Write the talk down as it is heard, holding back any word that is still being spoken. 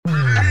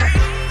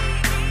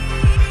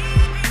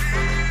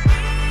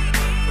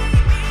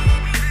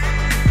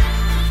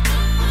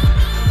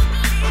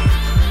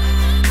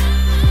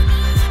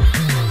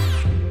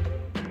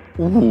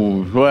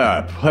Ooh,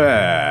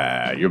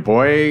 your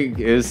boy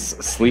is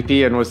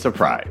sleepy and was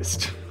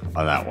surprised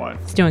on that one.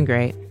 It's doing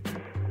great.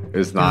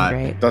 Is not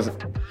great.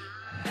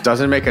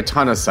 doesn't make a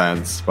ton of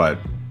sense, but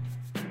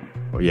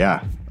well,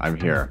 yeah, I'm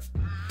here.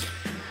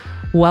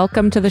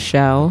 Welcome to the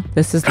show.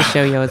 This is the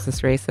show, Yo, Is This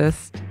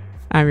Racist?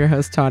 I'm your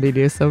host, Tawny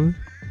Newsome.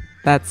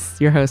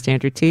 That's your host,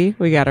 Andrew T.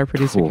 We got our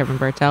producer, Cool. Kevin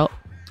Bartelt.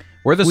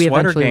 We're the We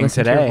sweater eventually gang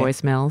listened to your today.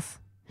 voicemails.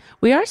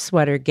 We are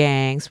Sweater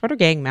Gang. Sweater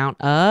Gang, mount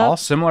up. All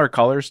similar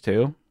colors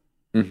too.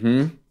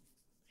 Mm-hmm.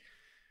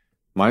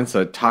 Mine's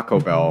a Taco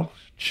Bell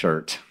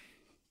shirt.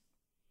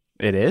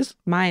 It is?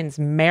 Mine's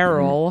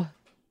Merrill,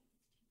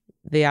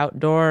 the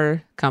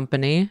outdoor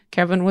company.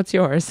 Kevin, what's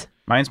yours?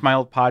 Mine's my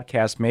old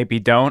podcast, Maybe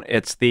Don't.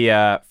 It's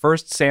the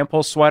first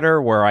sample sweater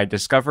where I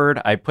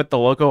discovered I put the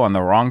logo on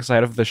the wrong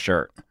side of the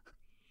shirt.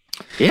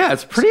 Yeah,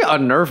 it's pretty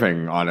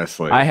unnerving,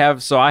 honestly. I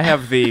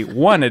have the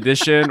one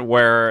edition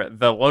where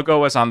the logo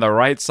was on the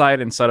right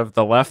side instead of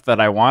the left that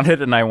I wanted,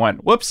 and I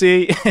went,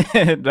 whoopsie,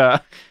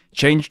 and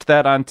changed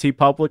that on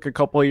TeePublic a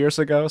couple of years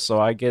ago, so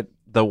I get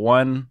the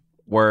one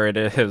where it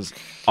is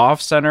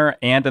off-center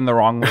and in the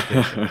wrong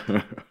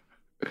location.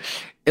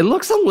 It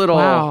looks a little...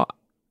 Wow.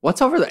 What's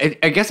over there?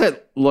 I guess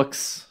it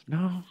looks...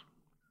 No.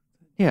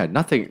 Yeah,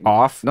 nothing...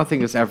 Off?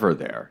 Nothing is ever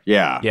there.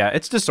 Yeah. Yeah,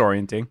 it's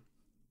disorienting.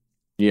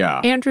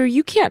 Yeah. Andrew,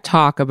 you can't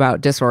talk about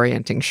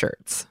disorienting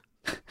shirts.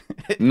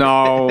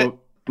 No,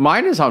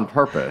 mine is on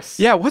purpose.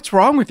 Yeah, what's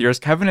wrong with yours,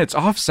 Kevin? It's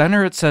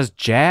off-center. It says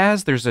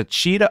jazz. There's a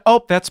cheetah.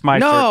 Oh, that's my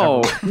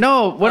No, shirt.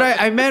 no. What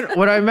I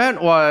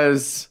meant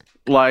was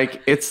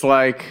like it's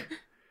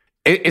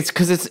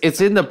because it's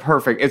in the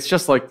perfect. It's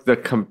just like the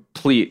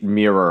complete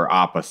mirror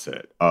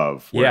opposite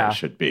of where it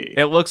should be.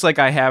 It looks like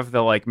I have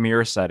the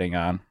mirror setting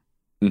on.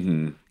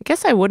 Mm-hmm. I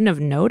guess I wouldn't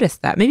have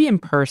noticed that. Maybe in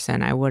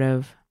person I would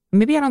have.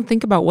 Maybe I don't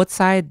think about what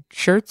side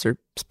shirts are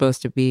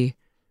supposed to be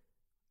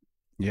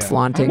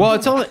flaunting. Well,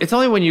 it's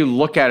only when you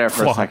look at it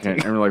for a Flaunting. second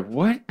and you're like,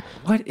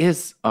 what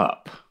is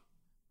up?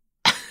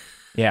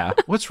 Yeah.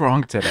 What's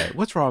wrong today?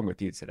 What's wrong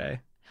with you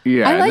today?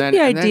 Yeah, I like the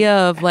idea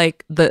of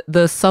like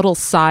the subtle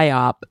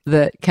psyop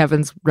that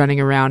Kevin's running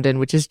around in,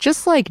 which is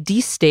just like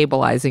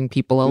destabilizing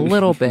people a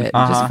little bit,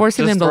 just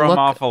forcing them to throw look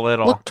off a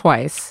little. look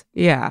twice.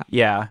 Yeah.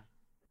 Yeah.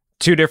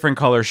 2 different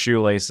color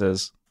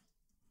shoelaces.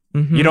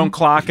 Mhm. You don't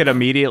clock it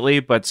immediately,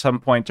 but some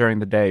point during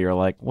the day you're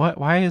like, what?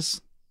 What's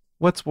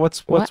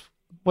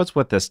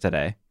with this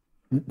today?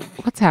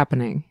 What's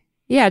happening?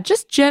 Yeah,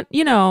 just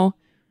gentle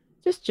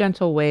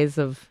ways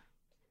of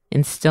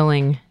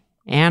instilling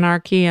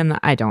anarchy, and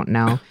I don't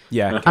know.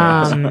 Yeah.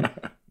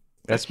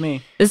 That's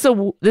me. This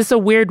is a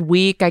weird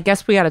week. I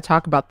guess we got to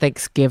talk about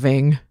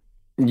Thanksgiving.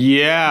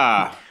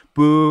 Yeah,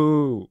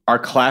 Boo. our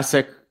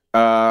classic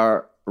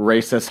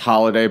racist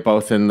holiday,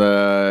 both in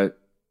the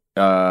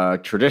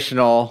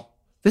traditional.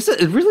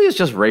 It really is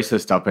just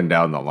racist up and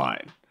down the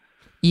line.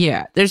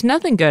 Yeah, there's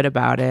nothing good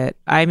about it.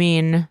 I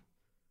mean,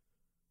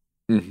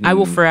 Mhm. I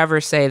will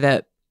forever say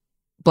that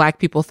Black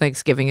people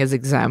Thanksgiving is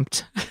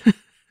exempt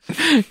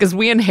because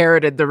we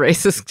inherited the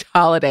racist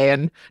holiday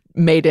and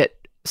made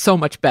it so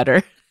much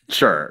better.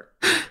 Sure.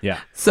 Yeah.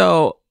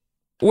 So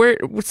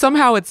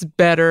somehow it's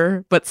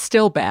better, but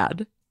still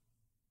bad.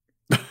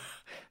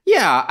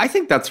 Yeah, I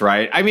think that's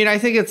right. I mean, I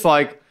think it's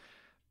like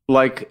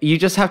you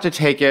just have to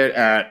take it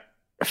at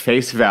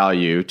face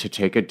value to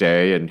take a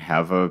day and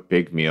have a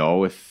big meal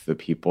with the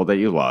people that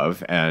you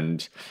love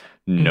and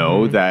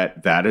know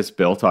that is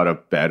built on a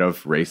bed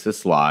of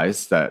racist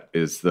lies that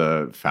is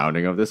the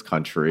founding of this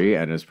country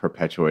and is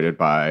perpetuated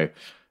by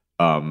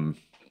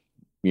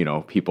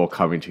people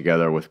coming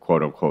together with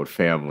quote unquote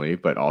family,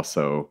 but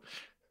also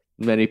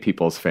many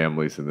people's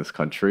families in this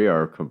country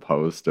are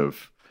composed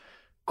of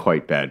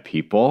quite bad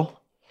people.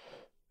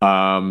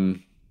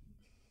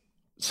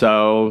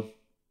 So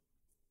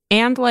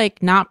And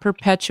like not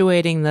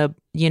perpetuating the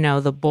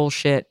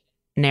bullshit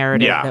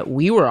narrative that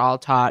we were all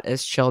taught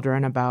as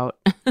children about,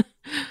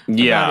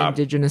 about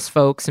indigenous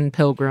folks and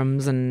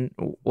pilgrims and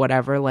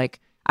whatever. Like,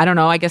 I don't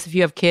know. I guess if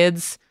you have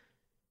kids,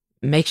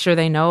 make sure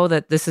they know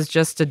that this is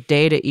just a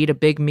day to eat a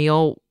big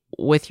meal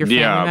with your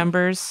family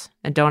members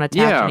and don't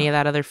attach any of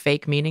that other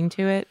fake meaning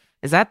to it.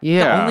 Is that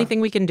the only thing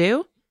we can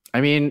do? I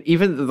mean,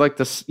 even like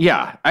this,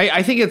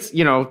 I think it's,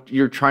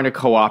 you're trying to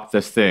co-opt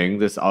this thing,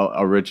 this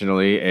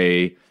originally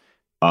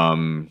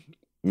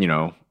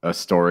a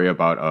story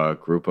about a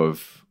group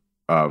of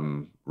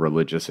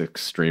religious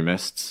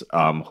extremists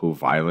who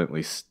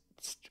violently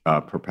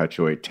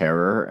perpetuate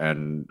terror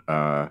and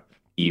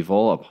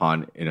evil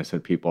upon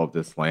innocent people of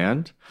this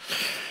land.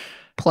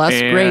 Plus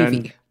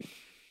gravy.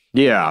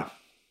 Yeah.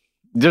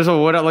 There's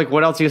what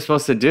else are you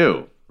supposed to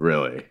do,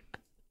 really?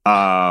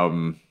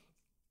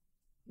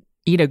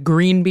 Eat a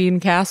green bean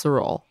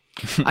casserole.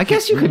 I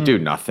guess you could do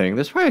nothing.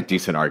 There's probably a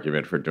decent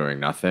argument for doing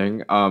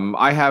nothing.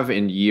 I have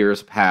in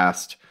years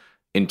past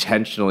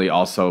intentionally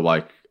also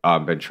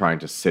been trying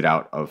to sit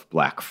out of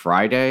Black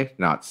Friday,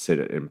 not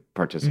sit and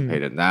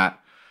participate in that.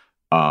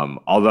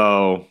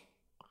 Although,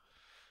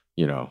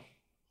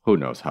 who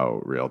knows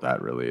how real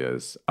that really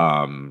is.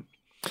 How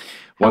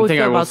we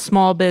feel about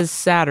Small Biz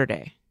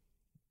Saturday?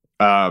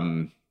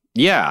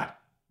 Yeah,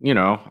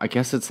 I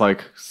guess it's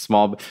like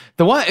small.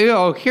 The one,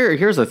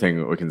 here's the thing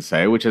that we can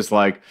say, which is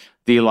like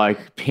the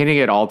like pinning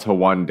it all to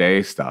one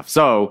day stuff.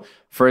 So,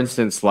 for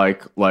instance, although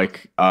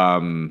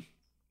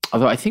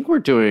I think we're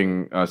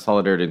doing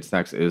Solidarity and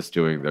Snacks is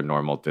doing their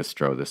normal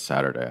distro this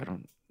Saturday.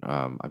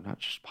 I'm not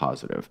just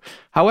positive.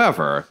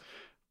 However,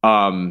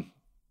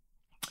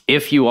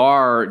 if you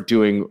are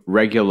doing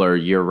regular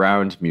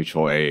year-round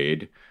mutual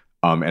aid,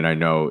 and I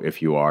know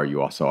if you are, you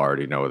also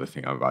already know the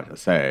thing I'm about to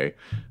say.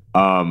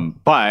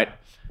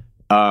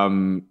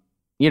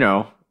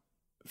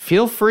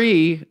 Feel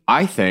free,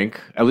 I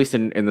think, at least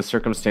in the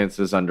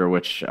circumstances under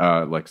which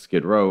like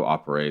Skid Row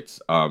operates,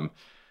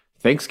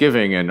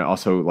 Thanksgiving and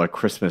also like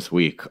Christmas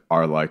week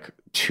are like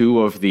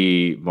two of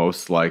the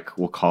most like,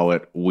 we'll call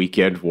it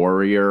weekend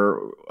warrior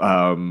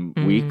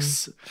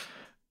weeks.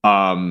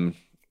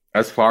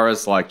 As far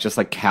as like just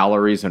like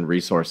calories and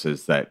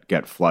resources that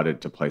get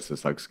flooded to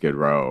places like Skid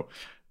Row,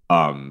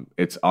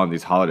 it's on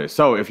these holidays.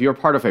 So if you're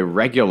part of a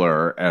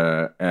regular,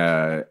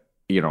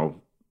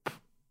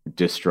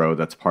 distro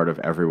that's part of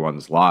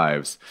everyone's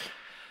lives,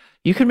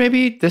 you can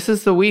maybe, this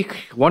is the week,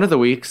 one of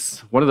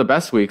the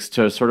best weeks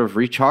to sort of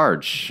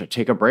recharge,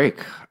 take a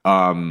break,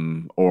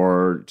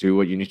 or do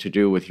what you need to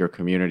do with your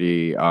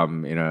community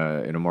in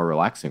a more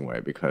relaxing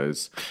way,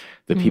 because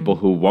the people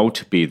who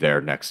won't be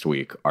there next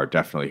week are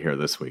definitely here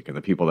this week, and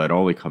the people that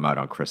only come out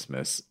on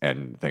Christmas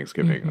and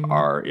Thanksgiving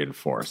are in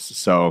force.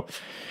 So,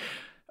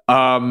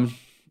 and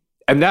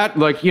that,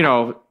 like,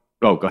 oh,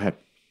 go ahead.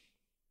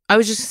 I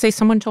was just going to say,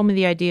 someone told me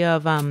the idea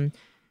of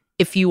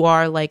if you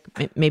are like,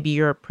 maybe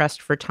you're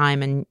pressed for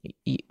time and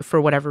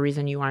for whatever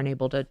reason you aren't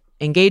able to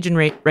engage in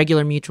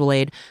regular mutual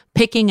aid,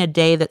 picking a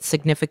day that's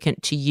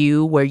significant to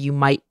you where you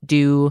might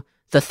do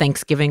the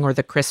Thanksgiving or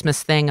the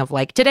Christmas thing of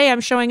like, today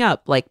I'm showing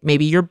up, like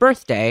maybe your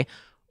birthday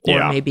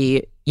or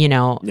maybe,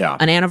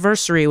 an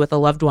anniversary with a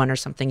loved one or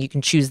something. You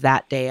can choose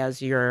that day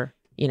as your,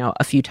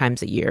 a few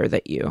times a year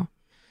that you.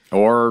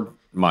 Or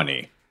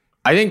money.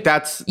 I think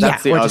that's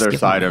the other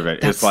side of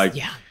it. It's like,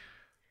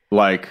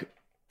 like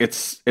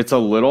it's a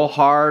little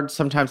hard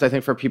sometimes, I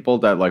think, for people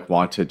that like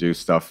want to do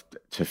stuff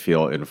to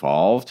feel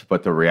involved,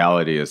 but the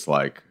reality is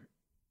like,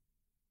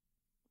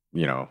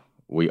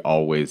 we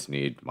always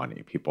need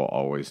money. People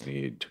always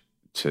need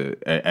to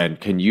and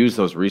can use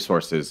those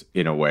resources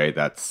in a way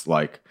that's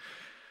like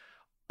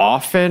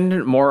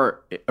often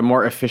more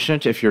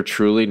efficient if you're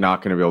truly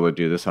not going to be able to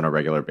do this on a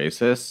regular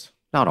basis.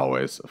 Not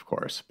always, of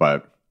course,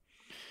 but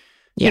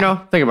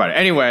think about it.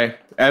 Anyway,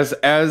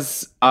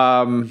 as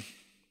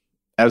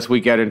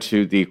we get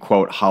into the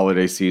quote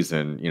holiday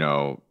season,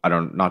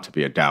 not to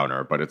be a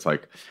downer, but it's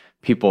like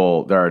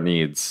there are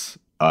needs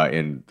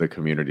in the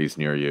communities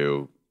near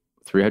you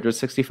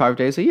 365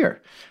 days a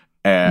year.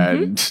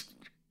 And,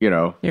 there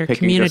are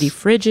community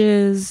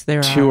fridges. There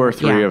are 2 or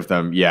 3 of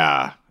them.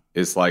 Yeah.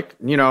 Is like,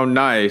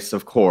 nice,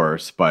 of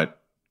course,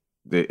 but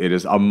it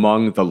is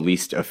among the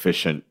least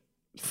efficient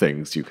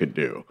things you could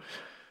do.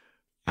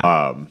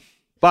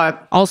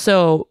 But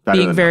also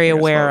being very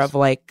aware of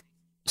like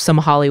some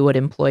Hollywood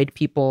employed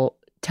people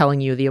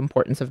telling you the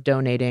importance of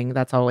donating.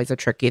 That's always a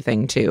tricky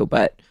thing too,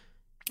 but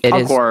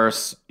of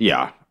course.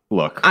 Yeah.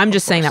 Look, I'm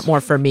just saying that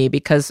more for me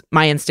because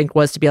my instinct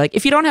was to be like,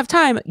 if you don't have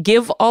time,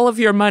 give all of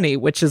your money,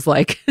 which is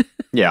like,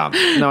 not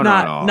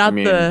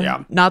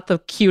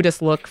the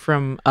cutest look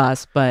from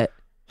us, but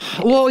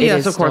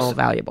yes, of course, still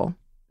valuable.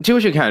 Do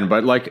what you can,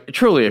 but like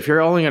truly, if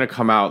you're only going to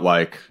come out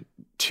like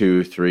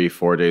 2, 3,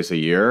 4 days a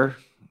year,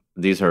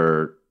 these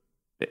are,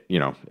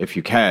 if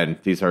you can,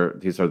 these are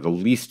the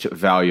least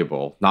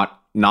valuable,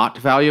 not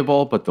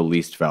valuable, but the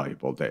least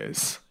valuable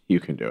days you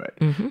can do it.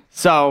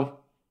 So,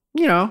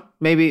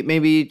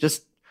 maybe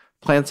just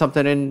plan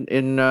something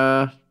in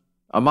a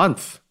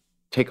month.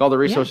 Take all the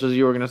resources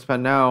you were going to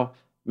spend now,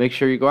 make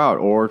sure you go out,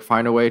 or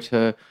find a way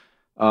to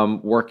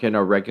work in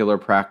a regular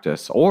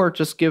practice, or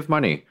just give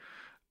money,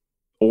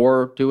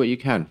 or do what you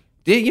can.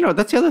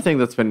 That's the other thing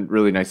that's been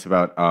really nice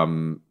about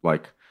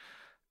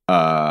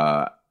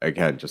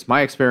again, just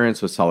my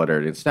experience with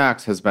Solidarity and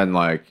Snacks has been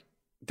like,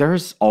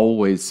 there's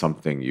always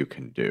something you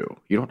can do.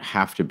 You don't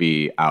have to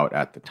be out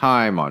at the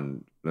time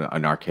on,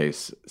 in our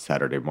case,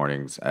 Saturday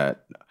mornings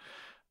at,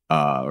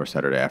 or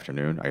Saturday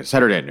afternoon, I guess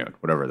Saturday at noon,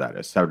 whatever that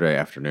is, Saturday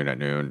afternoon at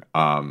noon,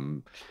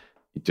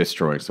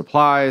 destroying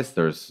supplies.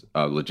 There's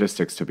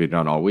logistics to be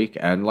done all week.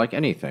 And like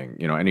anything,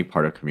 any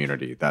part of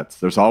community,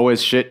 there's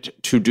always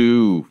shit to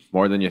do,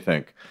 more than you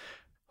think.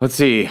 Let's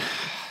see.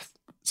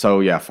 So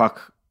yeah,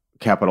 fuck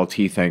capital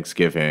T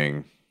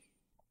Thanksgiving.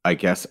 I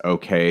guess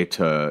okay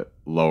to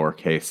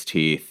lowercase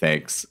t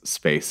thanks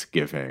space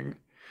giving.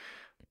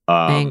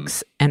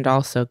 Thanks and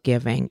also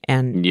giving.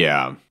 And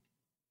yeah,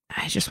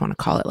 I just want to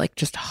call it like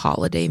just a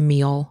holiday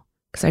meal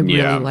because I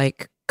really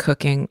like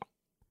cooking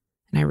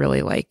and I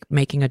really like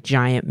making a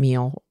giant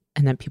meal.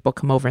 And then people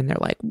come over and they're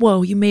like,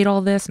 whoa, you made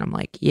all this? And I'm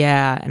like,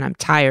 yeah, and I'm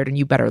tired and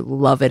you better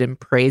love it and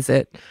praise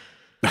it.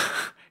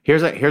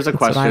 Here's a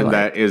question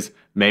that is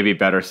maybe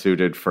better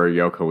suited for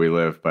Yoka We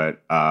Live,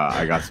 but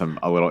I got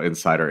a little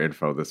insider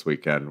info this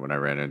weekend when I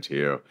ran into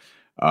you.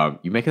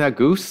 You making that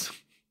goose?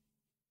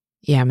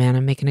 Yeah, man,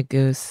 I'm making a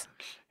goose.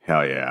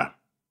 Hell yeah.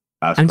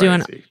 That's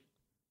crazy.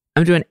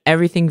 I'm doing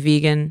everything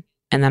vegan,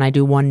 and then I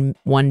do one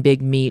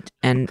big meat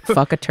and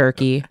fuck a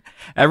turkey.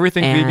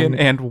 Everything vegan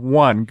and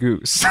one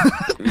goose.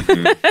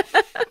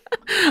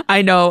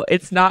 I know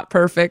it's not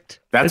perfect.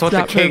 That's what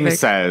the king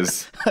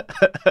says.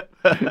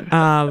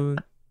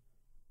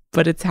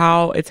 But it's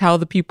how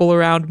the people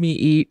around me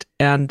eat.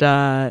 And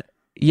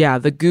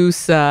the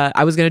goose.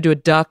 I was gonna do a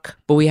duck,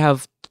 but we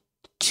have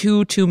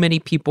too many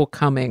people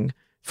coming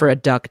for a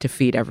duck to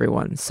feed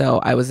everyone. So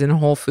I was in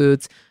Whole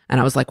Foods and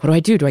I was like, what do I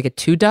do? Do I get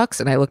 2 ducks?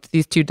 And I looked at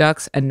these 2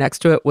 ducks, and next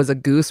to it was a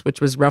goose, which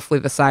was roughly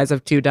the size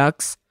of 2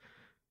 ducks.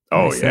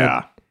 Oh,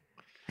 yeah.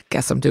 I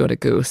guess I'm doing a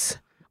goose.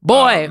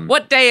 Boy,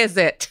 what day is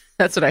it?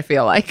 That's what I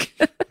feel like.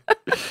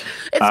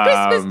 It's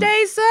Christmas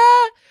Day,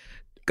 sir.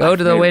 Go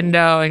to the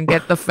window and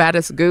get the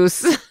fattest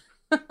goose.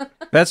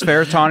 That's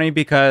fair, Tawny,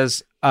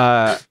 because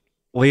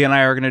Lee and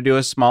I are going to do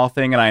a small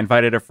thing, and I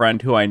invited a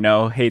friend who I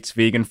know hates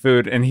vegan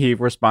food, and he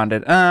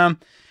responded,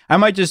 I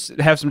might just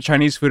have some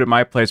Chinese food at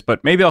my place,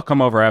 but maybe I'll come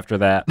over after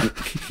that.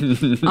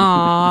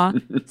 Aw.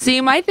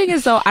 See, my thing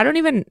is, though, I don't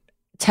even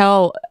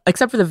tell,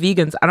 except for the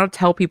vegans, I don't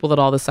tell people that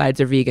all the sides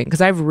are vegan, because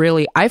I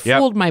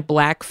fooled my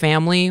black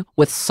family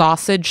with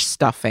sausage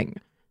stuffing.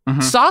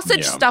 Mm-hmm.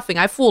 Sausage stuffing.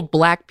 I fooled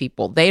black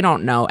people. They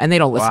don't know, and they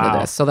don't listen to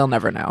this, so they'll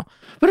never know.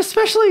 But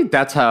especially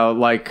that's how,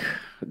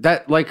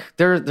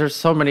 there's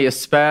so many,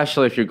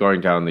 especially if you're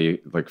going down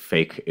the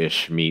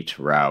fake-ish meat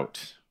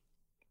route.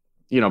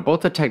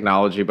 Both the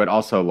technology, but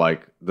also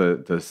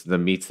the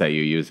meats that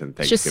you use in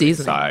Thanksgiving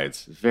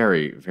sides,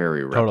 very,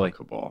 very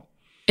replicable.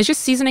 It's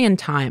just seasoning and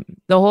time.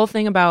 The whole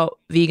thing about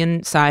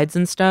vegan sides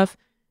and stuff,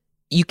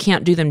 you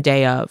can't do them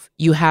day of.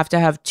 You have to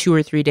have 2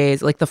 or 3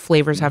 days. Like the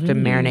flavors have to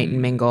marinate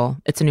and mingle.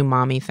 It's a new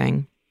mommy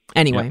thing.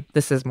 Anyway,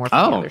 this is more for the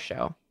other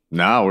show.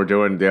 No, we're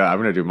doing. I'm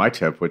going to do my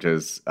tip, which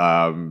is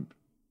even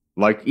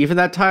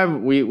that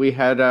time we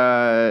had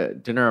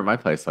dinner at my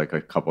place a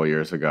couple of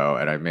years ago,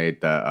 and I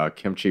made the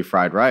kimchi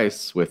fried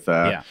rice with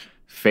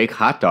fake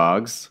hot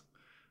dogs.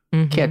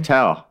 Mm-hmm. Can't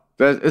tell.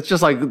 It's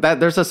just like that.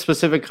 There's a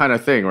specific kind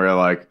of thing where you're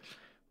like,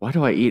 why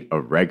do I eat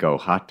a Rego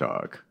hot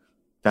dog?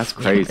 That's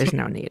crazy. There's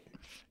no need.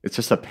 It's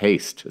just a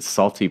paste, a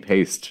salty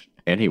paste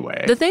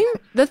anyway. The thing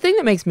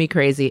that makes me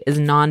crazy is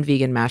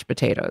non-vegan mashed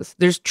potatoes.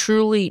 There's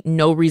truly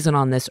no reason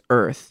on this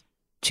earth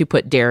to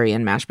put dairy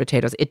in mashed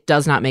potatoes. It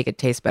does not make it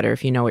taste better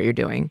if you know what you're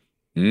doing.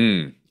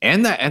 And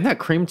that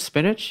creamed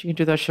spinach, you can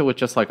do that shit with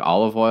just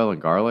olive oil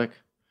and garlic.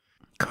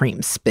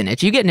 Cream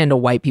spinach. You getting into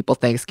white people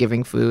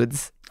Thanksgiving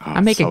foods.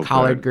 I'm making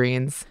collard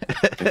greens.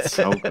 It's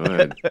so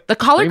good. The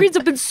collard greens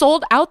have been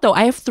sold out, though.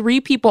 I have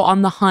 3 people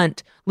on the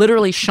hunt.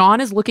 Literally,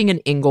 Sean is looking in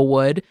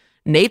Inglewood.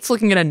 Nate's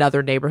looking at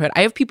another neighborhood.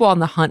 I have people on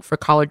the hunt for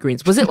collard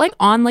greens. Was it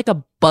on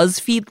a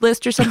BuzzFeed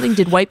list or something?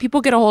 Did white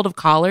people get a hold of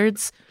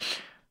collards?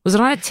 Was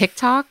it on a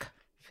TikTok?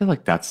 I feel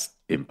like that's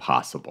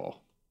impossible.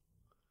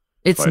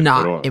 It's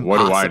not impossible. What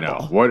do I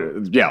know? What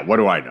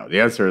do I know?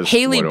 The answer is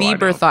Hailey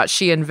Bieber thought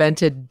she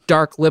invented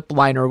dark lip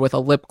liner with a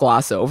lip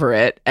gloss over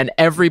it, and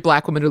every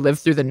black woman who lived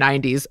through the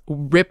 90s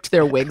ripped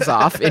their wigs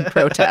off in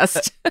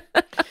protest.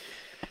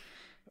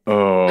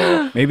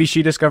 Oh, maybe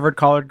she discovered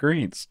collard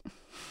greens.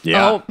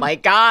 Yeah. Oh my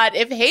God.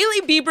 If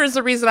Hailey Bieber is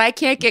the reason I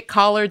can't get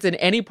collards in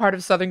any part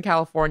of Southern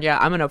California,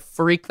 I'm going to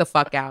freak the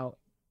fuck out.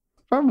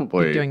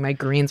 Probably. I'm doing my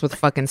greens with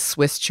fucking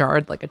Swiss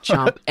chard like a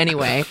chump.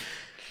 Anyway.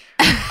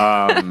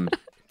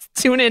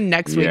 Tune in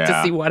next week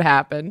to see what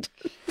happened.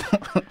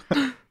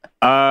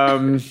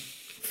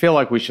 Feel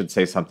like we should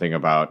say something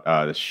about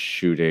the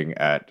shooting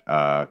at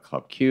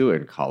Club Q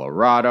in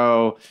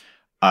Colorado.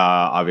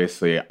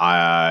 Obviously,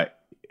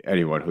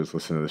 anyone who's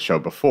listened to the show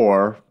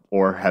before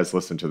or has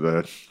listened to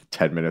the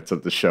 10 minutes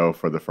of the show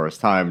for the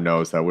first time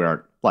knows that we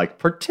aren't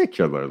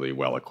particularly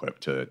well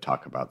equipped to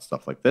talk about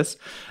stuff like this.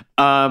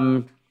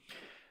 I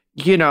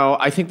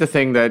think the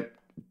thing that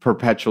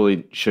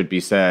perpetually should be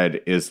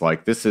said is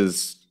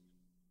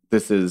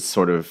this is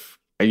sort of,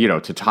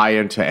 to tie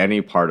into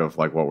any part of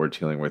what we're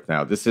dealing with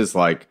now. This is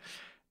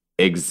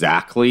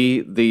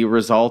exactly the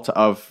result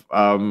of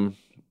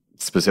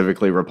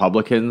specifically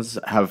Republicans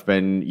have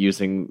been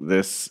using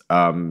this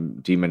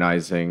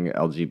demonizing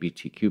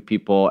LGBTQ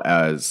people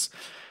as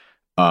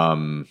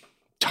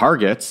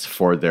targets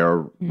for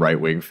their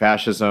right-wing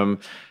fascism,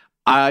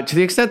 to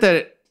the extent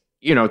that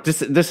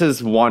this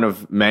is one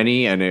of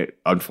many, and it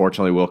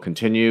unfortunately will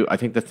continue. I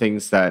think the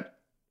things that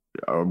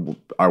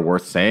are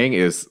worth saying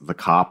is the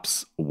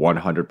cops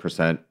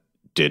 100%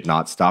 did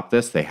not stop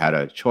this. They had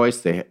a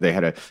choice. They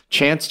had a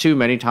chance to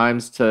many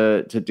times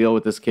to deal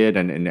with this kid,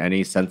 and in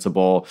any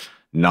sensible,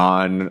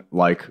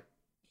 white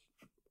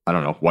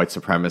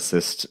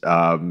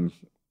supremacist,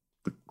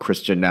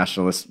 Christian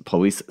nationalist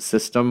police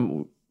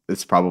system,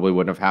 this probably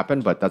wouldn't have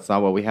happened, but that's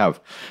not what we have.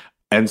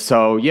 And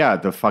so,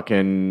 the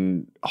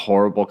fucking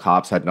horrible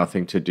cops had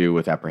nothing to do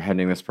with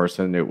apprehending this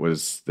person. It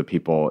was the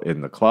people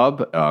in the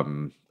club.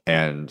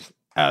 And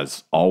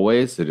as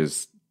always, it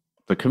is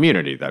the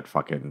community that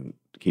fucking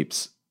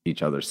keeps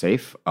each other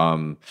safe.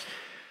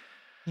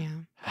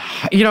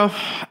 You know,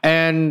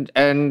 and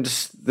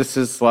this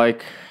is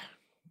like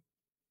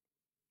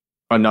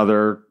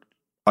another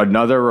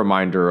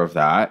reminder of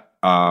that.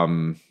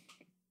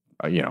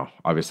 You know,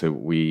 obviously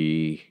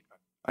we,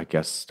 I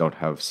guess, don't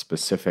have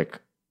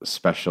specific,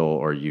 special,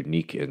 or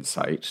unique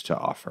insight to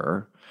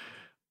offer.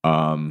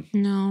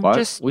 No,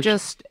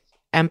 just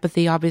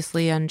empathy,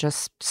 obviously, and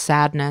just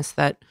sadness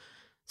that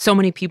so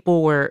many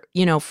people were,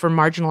 you know, for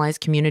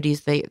marginalized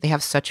communities, they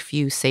have such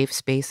few safe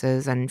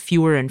spaces, and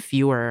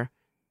fewer,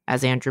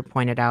 as Andrew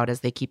pointed out, as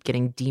they keep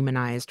getting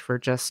demonized for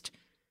just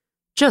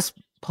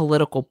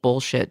political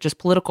bullshit, just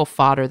political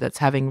fodder that's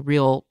having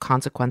real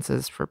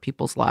consequences for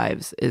people's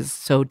lives, is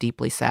so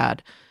deeply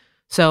sad.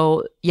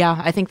 So,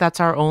 yeah, I think that's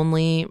our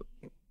only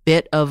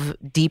bit of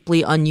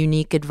deeply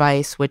ununique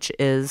advice, which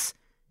is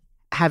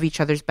have each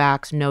other's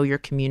backs, know your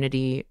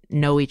community,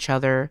 know each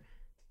other,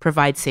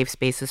 provide safe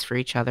spaces for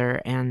each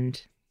other,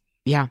 and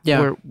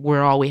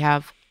we're all we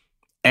have.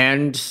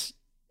 And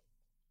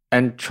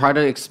try to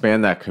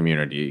expand that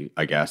community,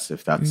 I guess,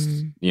 if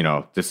that's you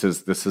know, this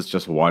is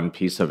just one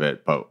piece of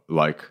it, but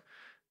like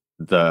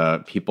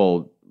the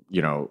people,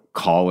 you know,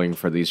 calling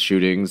for these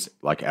shootings,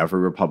 like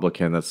every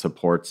Republican that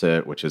supports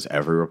it, which is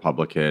every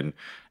Republican.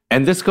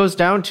 And this goes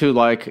down to,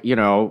 like, you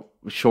know,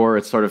 sure,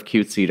 it's sort of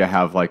cutesy to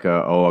have like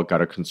I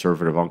got a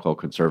conservative uncle,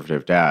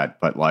 conservative dad,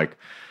 but like,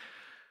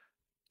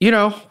 you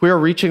know, we're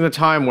reaching the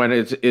time when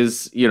it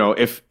is, you know,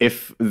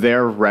 if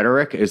their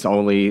rhetoric is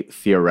only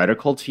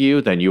theoretical to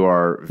you, then you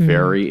are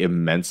very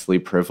immensely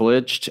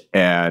privileged,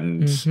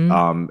 and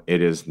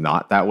it is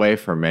not that way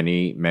for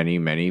many, many,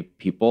 many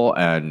people.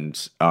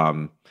 And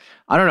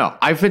I don't know.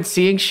 I've been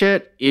seeing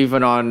shit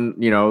even on,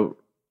 you know,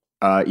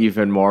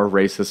 even more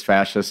racist,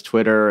 fascist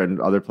Twitter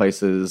and other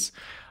places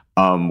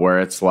where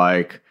it's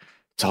like,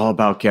 it's all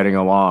about getting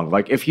along.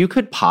 Like, if you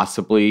could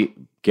possibly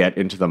get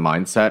into the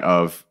mindset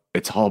of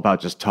it's all about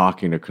just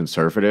talking to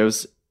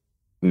conservatives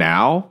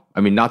now.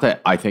 I mean, not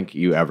that I think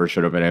you ever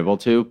should have been able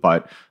to,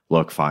 but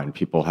look, fine,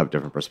 people have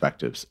different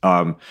perspectives.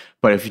 But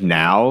if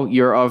now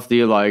you're of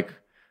the, like,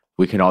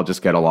 we can all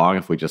just get along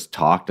if we just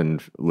talked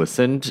and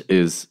listened,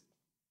 is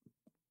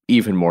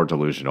even more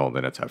delusional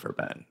than it's ever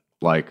been.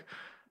 Like,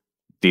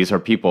 these are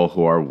people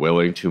who are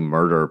willing to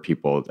murder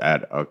people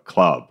at a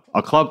club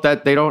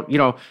that they don't, you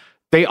know,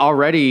 they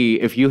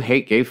already, if you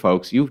hate gay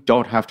folks, you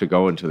don't have to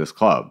go into this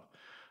club.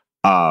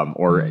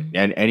 Or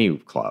in any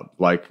club.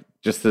 Like,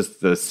 just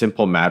the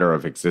simple matter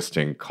of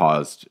existing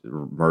caused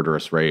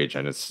murderous rage,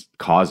 and it's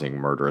causing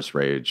murderous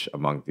rage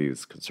among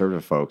these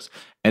conservative folks.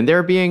 And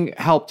they're being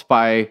helped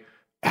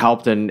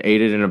and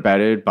aided and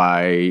abetted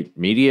by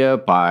media,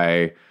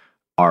 by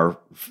our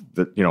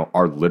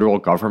literal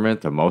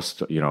government. The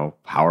most, you know,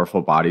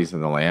 powerful bodies in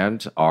the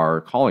land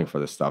are calling for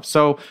this stuff.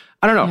 So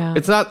I don't know. Yeah.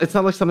 It's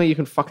not like something you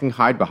can fucking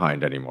hide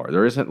behind anymore.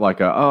 There isn't like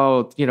you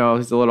know,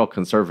 he's a little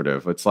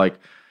conservative. It's like,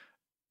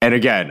 and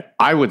again,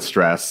 I would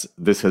stress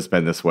this has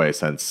been this way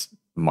since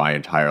my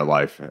entire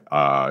life.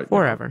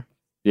 Forever.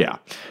 Yeah.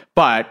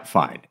 But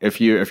fine. If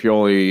you're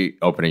only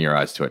opening your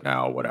eyes to it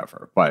now,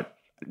 whatever. But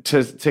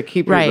to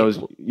keep those,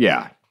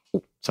 yeah.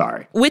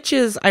 Sorry. Which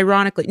is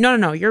ironically,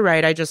 no, you're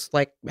right. I just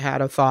like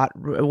had a thought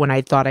when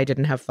I thought I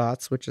didn't have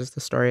thoughts, which is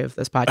the story of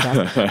this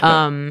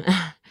podcast.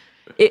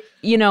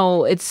 You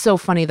know, it's so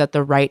funny that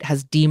the right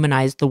has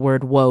demonized the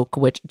word woke,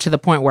 which to the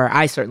point where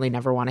I certainly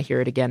never want to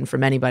hear it again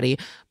from anybody.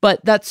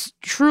 But that's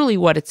truly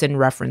what it's in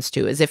reference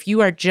to, is if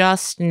you are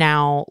just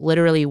now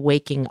literally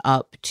waking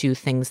up to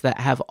things that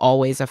have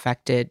always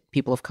affected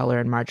people of color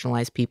and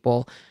marginalized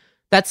people,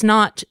 that's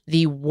not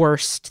the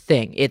worst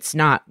thing. It's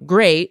not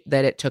great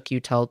that it took you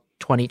till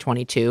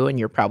 2022 and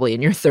you're probably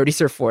in your 30s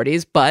or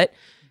 40s, but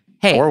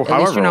hey, or at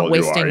least you're not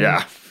wasting.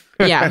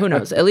 Yeah, who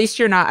knows? At least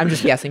you're not, I'm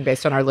just guessing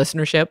based on our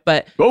listenership,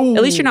 but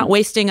at least you're not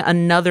wasting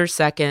another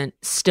second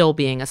still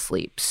being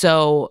asleep.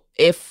 So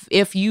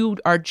if you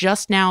are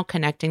just now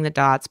connecting the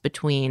dots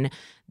between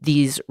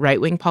these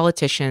right-wing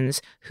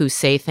politicians who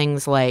say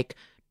things like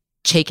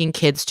taking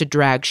kids to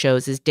drag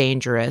shows is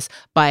dangerous,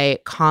 by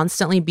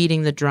constantly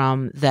beating the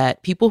drum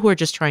that people who are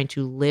just trying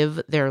to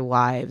live their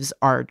lives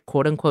are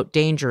quote unquote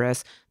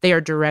dangerous, they are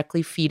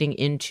directly feeding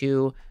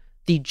into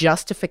the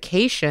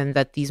justification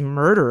that these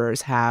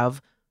murderers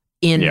have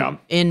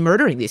in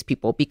murdering these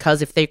people.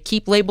 Because if they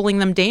keep labeling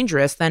them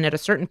dangerous, then at a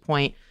certain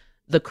point,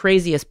 the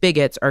craziest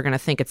bigots are going to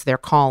think it's their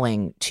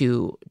calling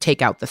to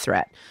take out the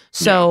threat.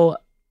 So,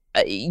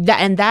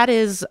 that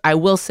is, I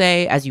will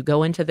say, as you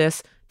go into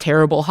this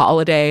terrible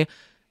holiday,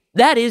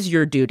 that is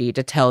your duty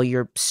to tell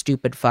your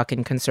stupid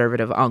fucking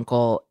conservative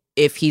uncle,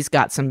 if he's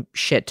got some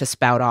shit to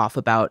spout off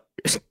about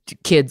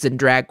kids and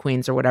drag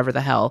queens or whatever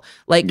the hell,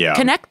 like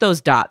connect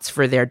those dots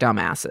for their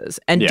dumbasses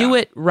and do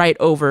it right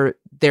over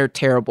their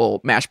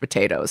terrible mashed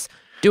potatoes.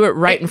 Do it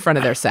right in front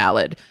of their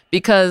salad,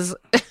 because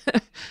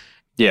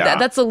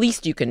that's the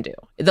least you can do.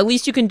 The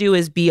least you can do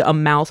is be a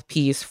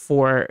mouthpiece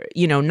for,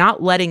 you know,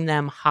 not letting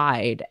them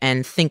hide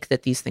and think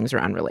that these things are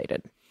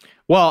unrelated.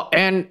 Well,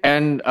 and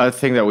a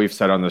thing that we've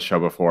said on the show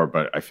before,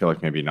 but I feel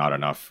like maybe not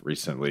enough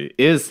recently,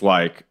 is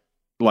like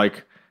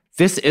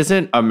this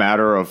isn't a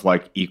matter of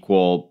like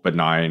equal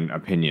benign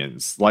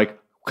opinions. Like,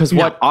 because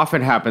what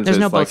often happens is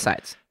no both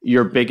sides.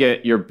 Your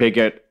bigot,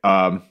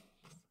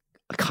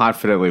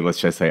 confidently, let's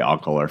just say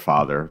uncle or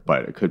father,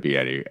 but it could be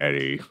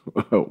any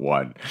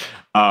one.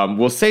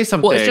 Will say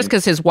something. Well, it's just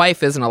because his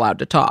wife isn't allowed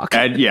to talk.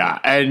 And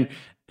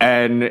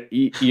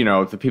you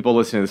know, the people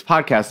listening to this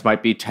podcast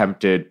might be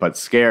tempted but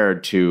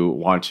scared to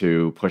want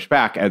to push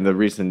back. And the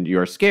reason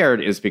you're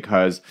scared is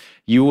because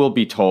you will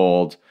be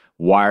told,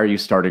 why are you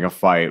starting a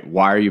fight?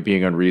 Why are you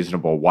being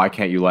unreasonable? Why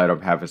can't you let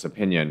him have his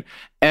opinion?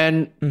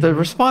 And the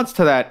response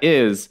to that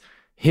is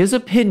his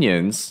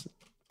opinions,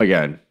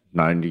 again,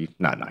 90,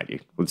 not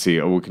 90. Let's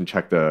see. We can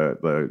check the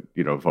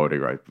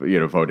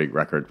voting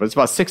record, but it's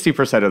about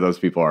 60% of those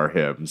people are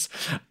hims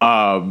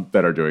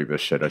that are doing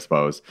this shit, I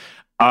suppose.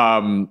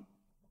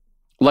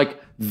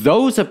 Like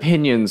those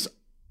opinions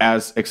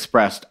as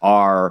expressed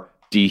are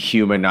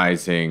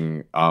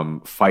dehumanizing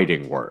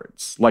fighting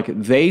words. Like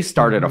they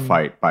started a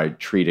fight by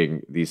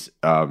treating these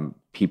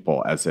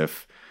people as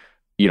if,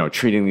 you know,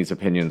 treating these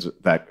opinions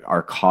that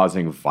are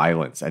causing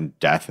violence and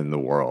death in the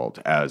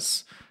world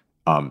as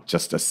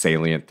just a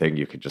salient thing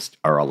you could just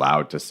are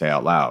allowed to say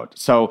out loud.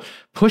 So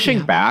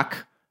pushing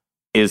back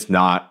is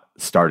not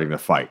starting the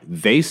fight.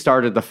 They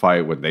started the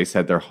fight when they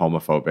said they're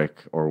homophobic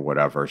or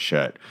whatever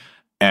shit.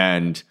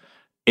 And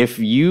if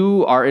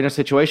you are in a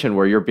situation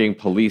where you're being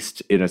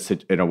policed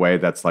in a way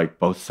that's like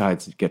both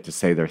sides get to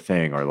say their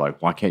thing, or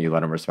like, why can't you let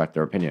them respect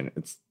their opinion?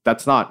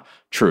 That's not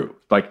true.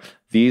 Like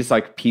these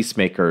like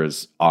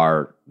peacemakers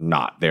are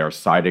not. They are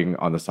siding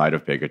on the side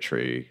of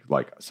bigotry.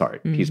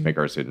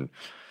 Peacemakers in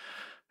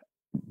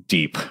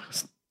deep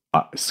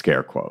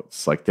scare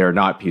quotes. Like they're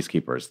not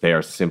peacekeepers. They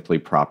are simply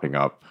propping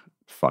up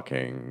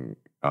fucking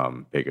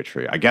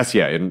bigotry. I guess,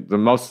 in the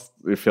most,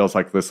 it feels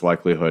like this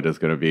likelihood is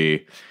going to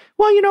be,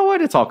 well, you know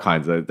what? It's all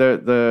kinds of,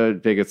 the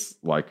bigots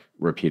like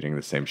repeating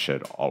the same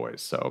shit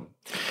always. So,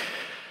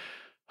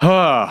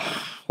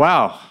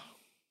 wow.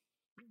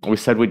 We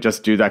said we'd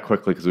just do that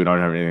quickly because we don't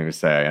have anything to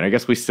say. And I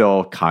guess we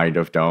still kind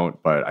of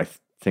don't, but I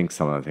think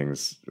some of the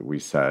things we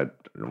said,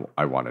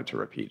 I wanted to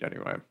repeat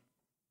anyway.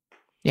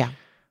 Yeah.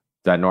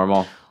 Is that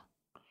normal?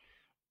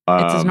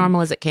 It's as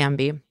normal as it can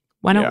be.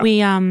 Why don't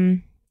we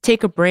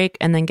take a break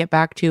and then get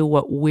back to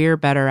what we're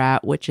better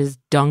at, which is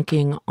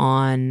dunking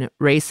on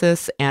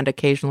racists and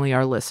occasionally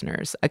our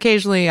listeners.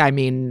 Occasionally, I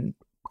mean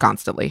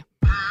constantly.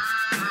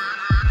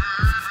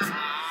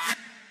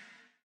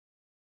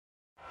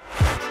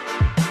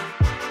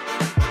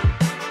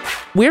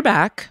 We're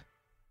back.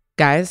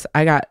 Guys,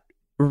 I got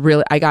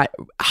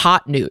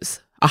hot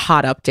news, a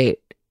hot update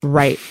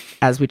right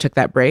as we took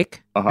that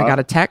break. I got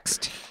a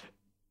text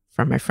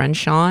from my friend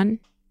Sean.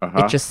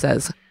 It just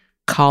says,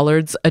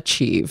 "Collards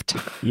achieved."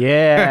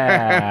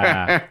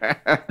 Yeah.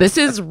 This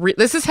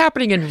is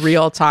happening in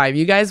real time.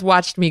 You guys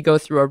watched me go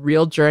through a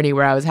real journey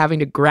where I was having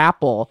to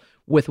grapple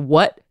with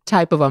what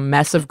type of a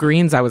mess of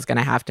greens I was going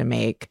to have to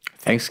make.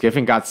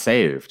 Thanksgiving got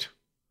saved.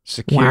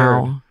 Secured.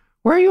 Wow.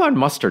 Where are you on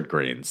mustard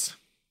greens?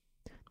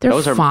 They're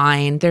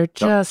fine. They're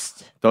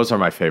just... Those are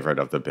my favorite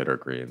of the bitter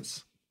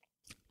greens.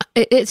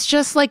 It's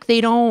just like they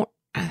don't...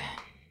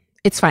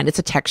 It's fine. It's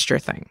a texture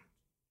thing.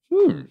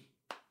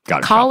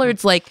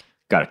 Collards, like...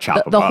 Gotta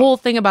chop them the up. whole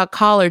thing about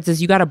collards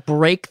is you got to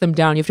break them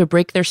down. You have to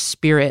break their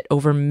spirit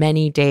over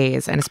many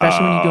days. And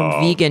especially when you do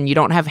them vegan, you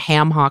don't have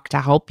ham hock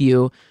to help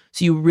you.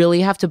 So you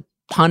really have to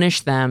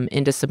punish them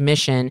into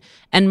submission.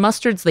 And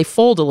mustards, they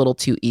fold a little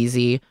too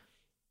easy.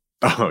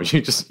 Oh, you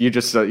just you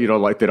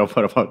don't like, they don't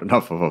put up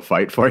enough of a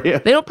fight for you?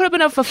 They don't put up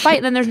enough of a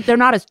fight, and then they're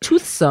not as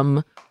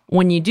toothsome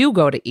when you do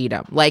go to eat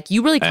them. Like,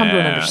 you really come to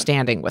an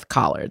understanding with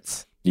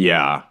collards.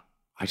 Yeah.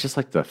 I just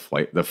like the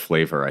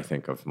flavor, I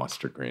think, of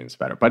mustard greens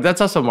better. But that's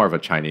also more of a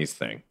Chinese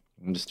thing.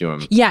 I'm just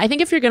doing... Yeah, I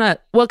think if you're going to...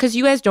 Well, because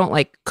you guys don't,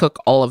 like, cook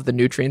all of the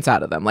nutrients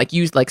out of them. Like,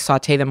 you, like,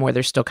 saute them where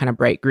they're still kind of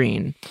bright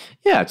green.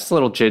 Yeah, just a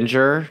little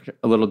ginger,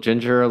 a little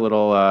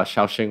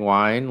Shaoxing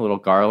wine, a little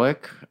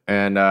garlic,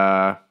 and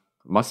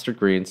mustard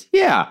greens.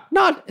 Yeah,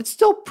 it's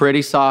still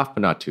pretty soft,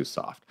 but not too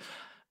soft.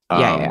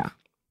 Yeah.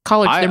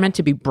 Collards, they're meant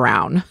to be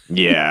brown.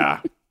 Yeah.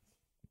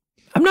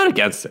 I'm not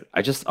against it.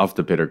 I just love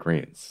the bitter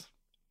greens.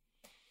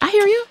 I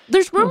hear you.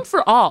 There's room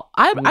for all.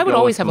 I would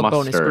always have a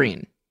bonus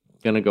green.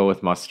 Gonna go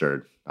with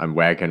mustard. I'm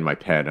wagging my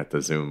pen at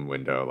the Zoom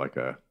window like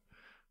a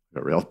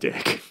real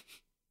dick.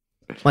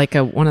 Like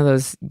one of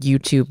those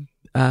YouTube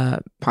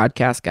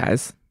podcast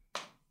guys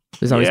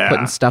who's always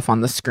putting stuff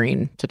on the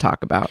screen to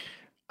talk about.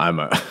 I'm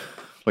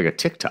like a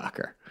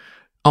TikToker.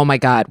 Oh my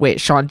God.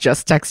 Wait, Sean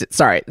just texted.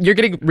 Sorry, you're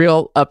getting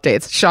real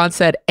updates. Sean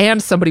said,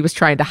 and somebody was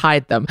trying to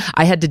hide them.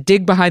 I had to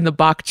dig behind the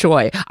bok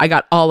choy. I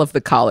got all of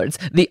the collards.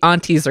 The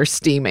aunties are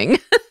steaming.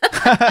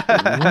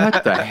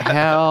 What the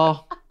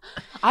hell?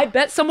 I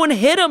bet someone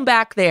hid them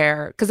back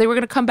there because they were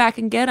going to come back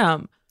and get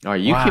them. All right,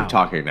 you keep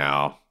talking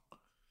now.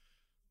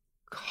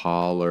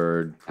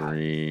 Collard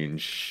green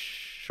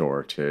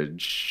shortage.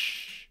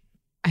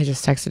 I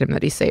just texted him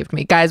that he saved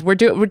me. Guys, we're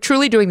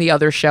truly doing the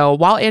other show.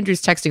 While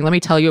Andrew's texting, let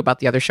me tell you about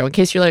the other show in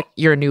case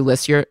you're a new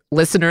listener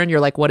and you're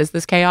like, what is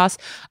this chaos?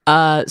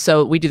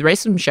 So we do the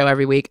racism show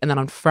every week. And then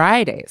on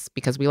Fridays,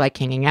 because we like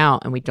hanging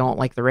out and we don't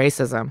like the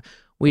racism,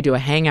 we do a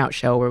hangout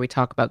show where we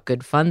talk about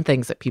good, fun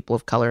things that people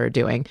of color are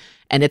doing.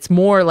 And it's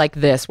more like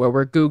this, where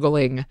we're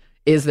Googling,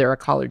 is there a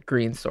collard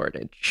green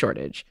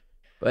shortage?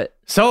 But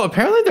so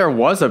apparently there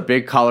was a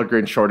big collard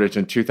green shortage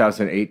in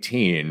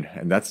 2018,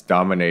 and that's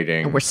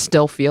dominating. And we're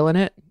still feeling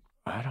it.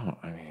 I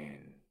mean,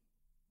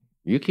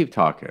 you keep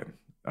talking.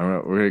 I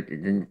don't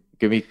know.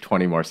 Give me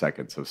 20 more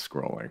seconds of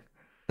scrolling.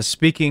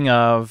 Speaking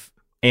of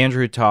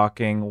Andrew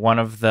talking, one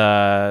of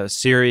the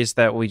series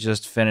that we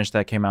just finished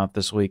that came out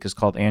this week is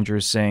called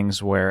Andrew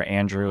Sings, where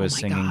Andrew is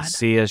singing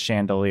Sia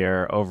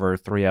Chandelier over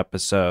 3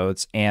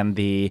 episodes, and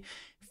the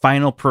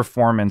final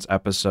performance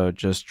episode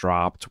just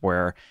dropped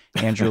where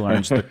Andrew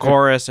learns the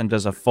chorus and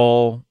does a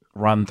full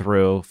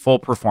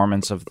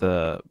performance of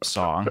the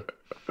song.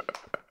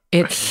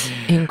 It's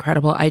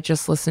incredible. I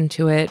just listened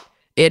to it.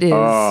 It is.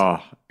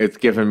 Oh, it's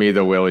giving me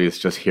the willies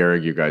just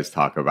hearing you guys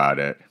talk about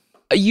it.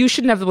 You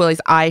shouldn't have the willies.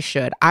 I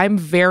should. I'm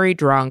very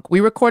drunk. We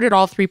recorded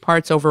all 3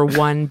 parts over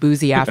one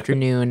boozy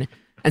afternoon.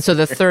 And so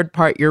the third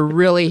part, you're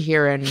really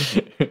hearing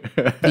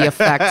the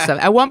effects of.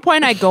 At one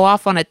point, I go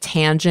off on a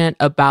tangent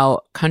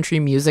about country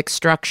music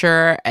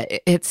structure. I'm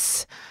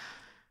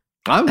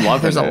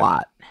loving there's it. A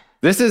lot.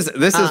 This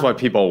is what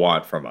people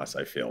want from us,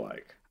 I feel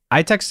like.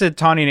 I texted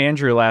Tawny and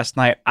Andrew last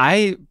night.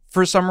 I,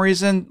 for some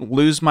reason,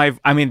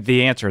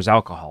 the answer is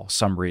alcohol,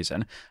 some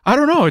reason. I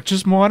don't know. I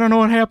don't know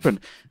what happened.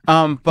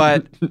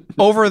 But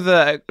over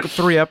the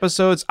 3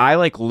 episodes, I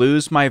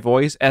lose my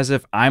voice as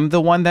if I'm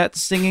the one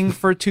that's singing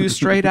for 2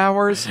 straight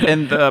hours.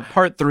 And the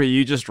part 3,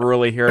 you just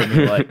really hear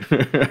me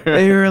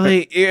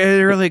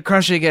you're really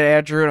crushing it,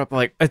 Andrew. And I'm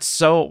like, it's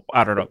so,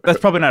 I don't know.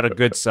 That's probably not a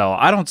good sell.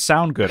 I don't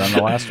sound good on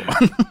the last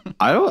one.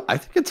 I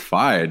think it's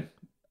fine.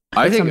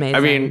 Amazing.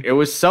 I mean, it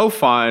was so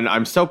fun.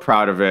 I'm so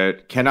proud of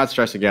it. Cannot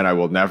stress again, I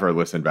will never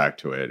listen back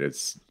to it.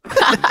 It's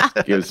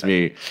gives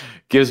me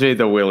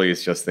the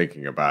willies just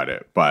thinking about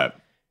it. But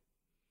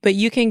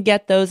you can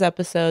get those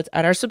episodes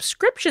at our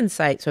subscription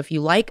site. So if you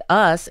like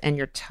us and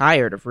you're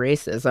tired of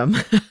racism,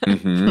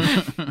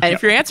 and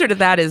if your answer to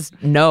that is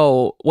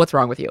no, what's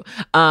wrong with you?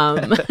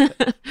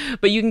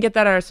 But you can get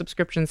that at our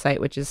subscription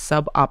site, which is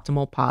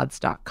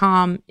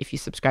suboptimalpods.com. If you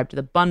subscribe to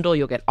the bundle,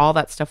 you'll get all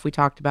that stuff we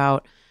talked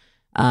about.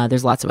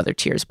 There's lots of other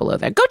tiers below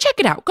that. Go check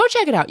it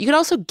out. You can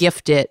also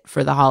gift it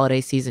for the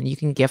holiday season. You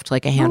can gift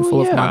a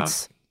handful of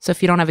months. So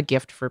if you don't have a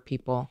gift for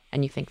people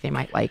and you think they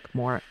might like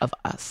more of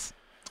us.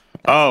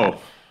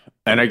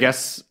 And I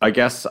guess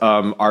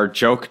our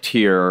joke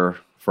tier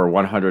for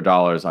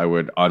 $100, I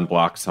would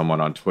unblock someone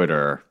on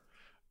Twitter.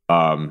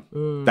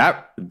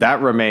 That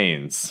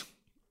remains.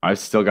 I've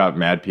still got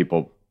mad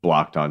people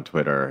blocked on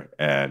Twitter,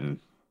 and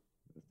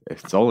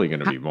it's only going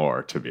to be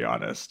more, to be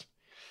honest.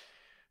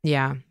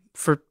 Yeah.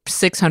 For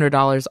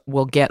 $600,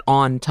 we'll get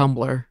on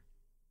Tumblr.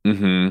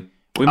 Mm-hmm.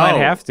 We might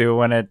have to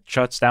when it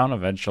shuts down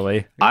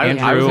eventually.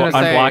 Andrew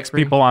unblocks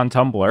people on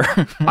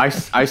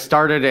Tumblr. I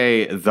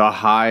started The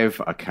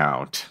Hive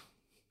account.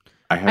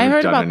 I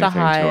heard about The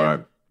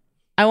Hive.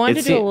 I wanted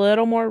to do a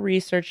little more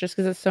research just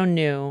because it's so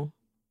new.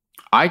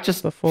 I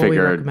just before figured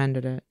we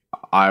recommended it.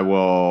 I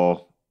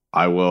will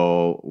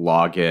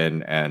log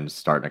in and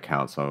start an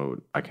account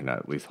so I can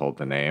at least hold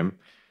the name.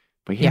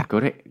 But go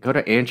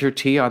to Andrew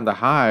T on The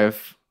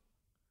Hive.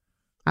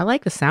 I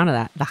like the sound of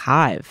that. The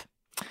Hive.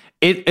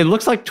 It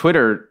looks like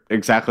Twitter,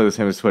 exactly the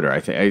same as Twitter. I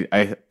think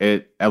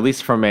it at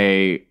least from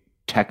a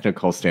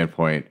technical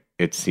standpoint,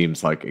 it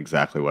seems like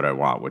exactly what I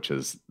want, which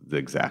is the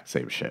exact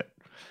same shit,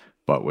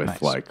 but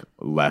with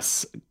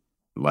less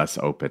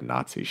open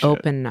Nazi shit.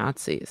 Open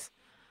Nazis.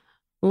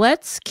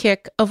 Let's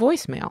kick a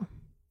voicemail.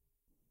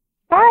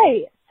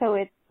 Hi. So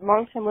it's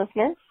long-time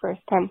listener,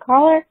 first-time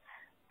caller.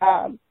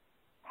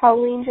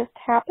 Halloween just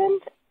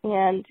happened,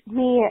 and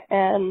me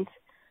and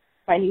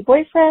my new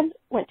boyfriend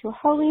went to a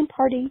Halloween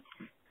party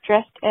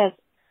dressed as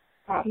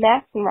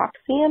Max and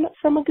Roxanne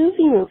from a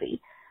Goofy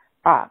movie.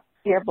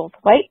 We are both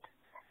white.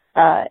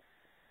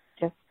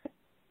 Just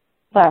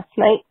last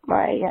night,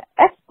 my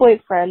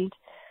ex-boyfriend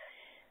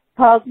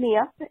called me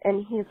up,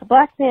 and he's a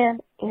black man,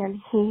 and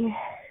he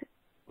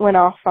went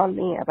off on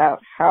me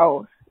about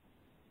how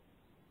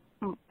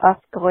us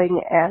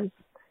going as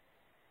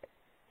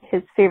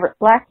his favorite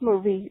black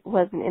movie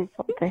was an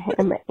insult to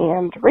him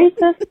and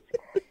racist.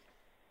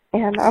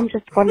 And I'm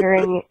just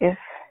wondering if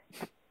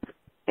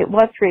it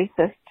was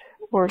racist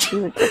or he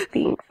was just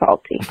being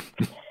salty.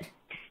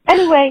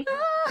 Anyway,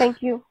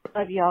 thank you.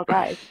 Love y'all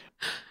guys.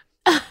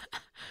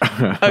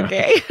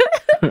 Okay.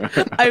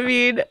 I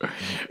mean,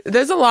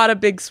 there's a lot of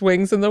big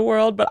swings in the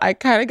world, but I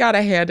kind of got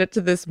to hand it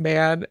to this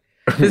man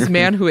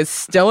who is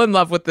still in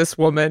love with this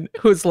woman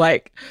who's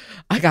like,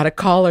 I got to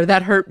call her.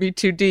 That hurt me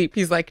too deep.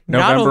 He's like,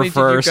 not November only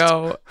 1st. Did you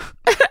go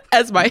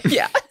as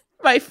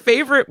my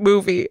favorite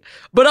movie,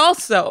 but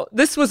also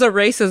this was a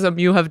racism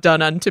you have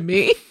done unto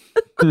me.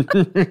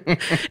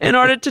 In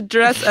order to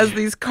dress as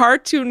these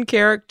cartoon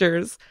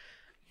characters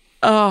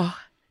Oh,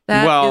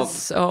 that is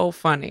so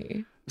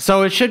funny.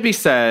 So it should be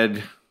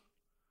said,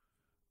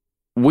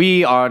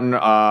 we on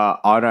a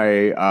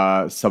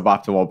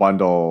Suboptimal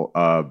Bundle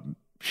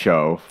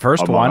show,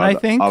 first one, I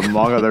think,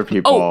 among other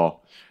people.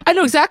 I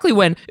know exactly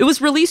when. It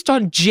was released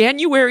on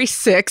January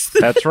 6th.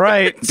 That's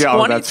right.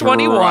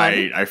 2021.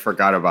 Right. I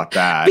forgot about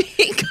that.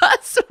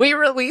 Because we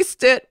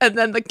released it and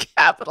then the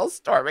Capitol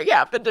storming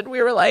happened and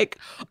we were like,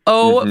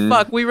 oh,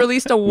 fuck. We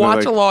released a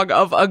watch-along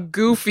of a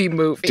Goofy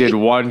movie. Did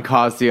one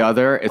cause the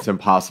other? It's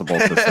impossible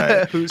to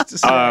say. Who's to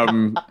say?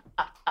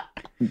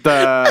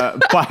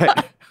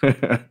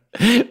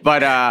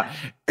 But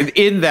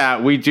in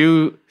that, we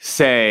do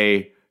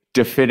say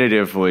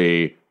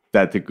definitively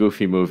that the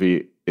Goofy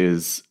movie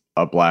is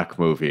a black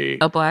movie.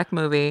 A black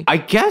movie. I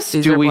guess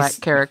these are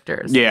black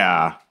characters.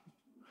 Yeah.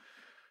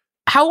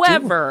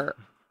 However,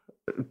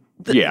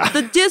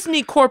 the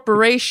Disney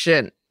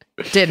Corporation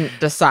didn't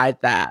decide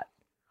that.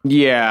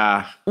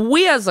 Yeah.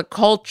 We as a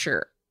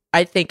culture,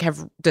 I think,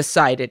 have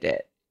decided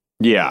it.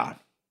 Yeah.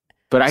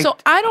 But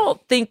I don't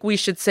think we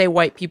should say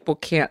white people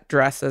can't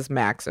dress as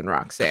Max and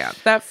Roxanne.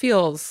 That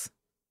feels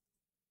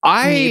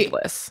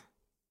needless.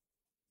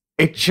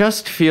 It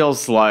just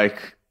feels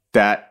like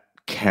that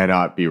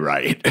cannot be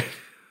right.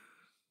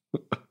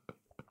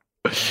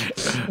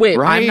 Wait,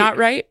 right? I'm not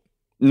right?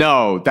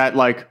 No, that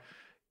like,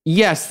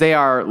 yes, they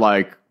are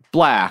like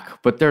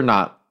black, but they're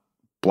not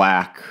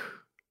black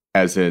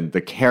as in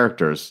the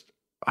characters.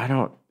 What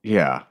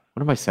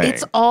am I saying?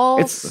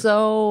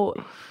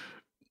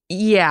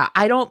 Yeah,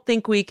 I don't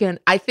think we can.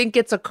 I think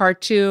it's a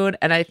cartoon,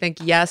 and I think,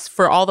 yes,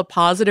 for all the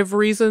positive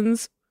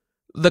reasons,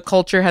 the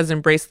culture has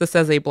embraced this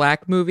as a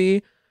black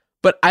movie,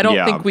 but I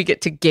don't think we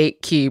get to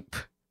gatekeep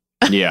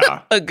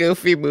a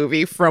Goofy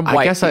movie from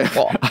white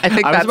people. I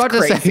think that's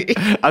crazy.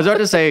 I was about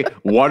to say,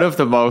 one of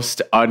the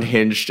most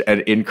unhinged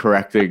and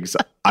incorrect things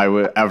I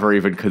would ever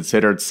even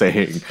considered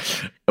saying,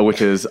 which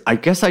is, I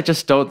guess I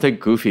just don't think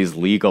Goofy's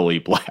legally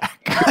black.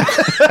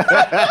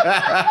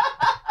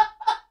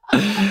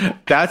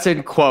 That's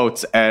in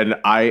quotes, and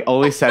I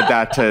only said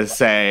that to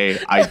say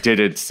I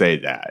didn't say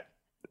that.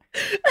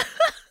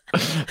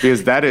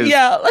 Because that is...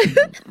 Yeah.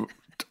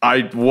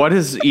 what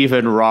is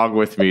even wrong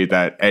with me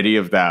that any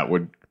of that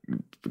would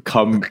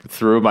come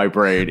through my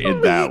brain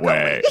in that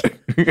way?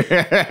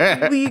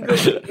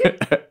 Legally.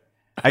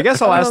 I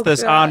guess I'll ask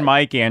this on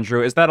mic,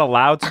 Andrew. Is that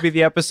allowed to be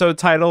the episode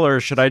title, or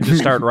should I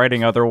just start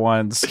writing other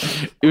ones?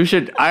 You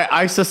should.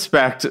 I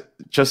suspect,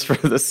 just for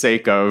the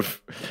sake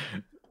of...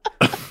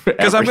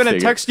 Because I'm going to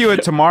text you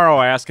it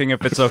tomorrow asking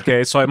if it's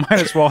okay, so I might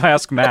as well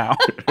ask now.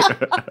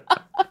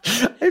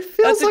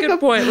 That's a good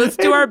point. Let's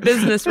do our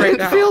business right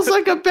now. It feels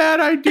like a bad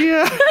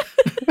idea.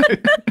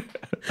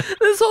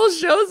 This whole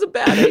show's a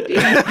bad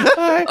idea.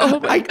 Oh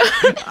my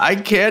God. I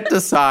can't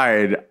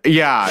decide.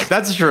 Yeah,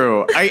 that's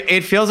true.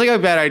 It feels like a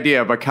bad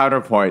idea, but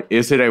counterpoint,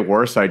 is it a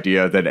worse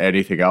idea than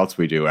anything else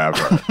we do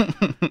ever?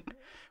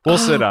 We'll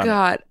sit on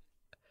God.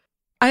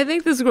 I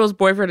think this girl's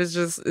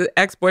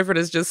ex-boyfriend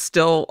is just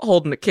still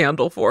holding a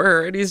candle for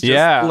her, and he's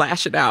just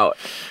lashing out.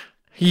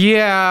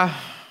 Yeah.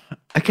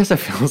 I guess it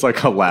feels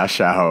like a lash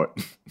out.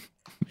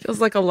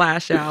 Feels like a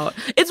lash out.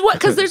 It's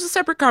because there's a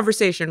separate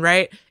conversation,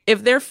 right?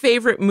 If their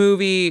favorite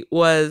movie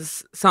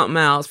was something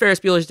else, Ferris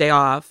Bueller's Day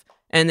Off,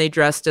 and they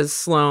dressed as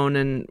Sloane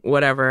and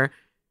whatever,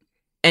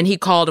 and he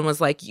called and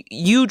was like,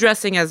 you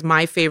dressing as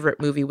my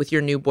favorite movie with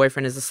your new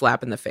boyfriend is a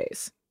slap in the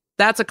face.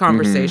 That's a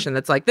conversation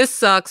that's like, this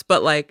sucks,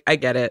 but like, I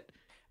get it.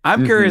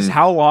 I'm curious,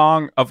 how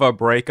long of a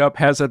breakup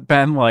has it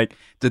been? Like,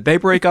 did they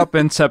break up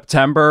in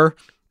September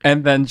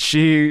and then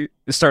she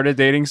started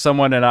dating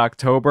someone in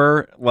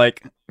October?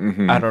 Like,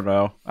 I don't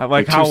know.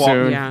 Like, how long?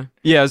 Soon?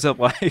 Yeah, is it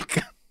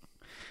like,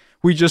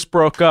 we just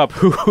broke up?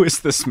 Who is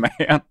this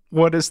man?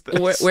 What is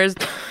this?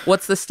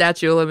 What's the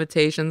statute of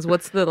limitations?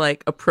 What's the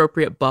like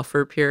appropriate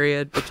buffer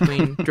period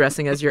between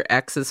dressing as your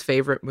ex's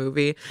favorite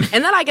movie?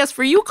 And then I guess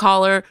for you,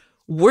 caller,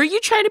 were you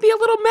trying to be a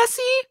little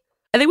messy?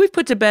 I think we've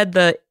put to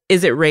bed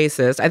is it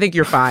racist? I think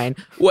you're fine.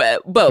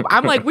 But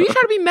I'm like, were you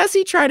trying to be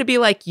messy? Trying to be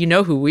like, you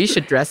know who we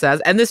should dress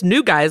as? And this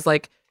new guy is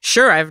like,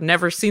 sure, I've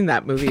never seen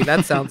that movie.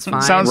 That sounds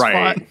fine. Sounds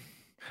fine.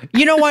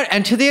 You know what?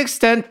 And to the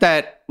extent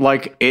that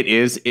like it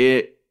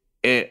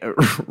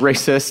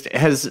racist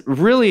has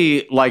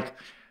really like,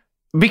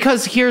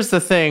 because here's the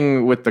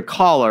thing with the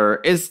caller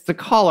is the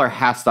caller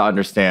has to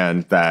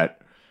understand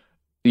that,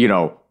 you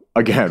know,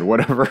 again,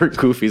 whatever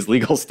Goofy's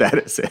legal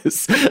status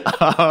is,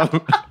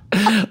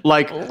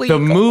 like legal.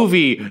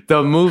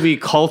 the movie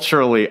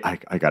culturally,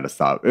 I gotta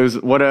stop. It was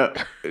what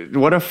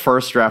a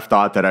first draft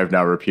thought that I've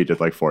now repeated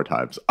like 4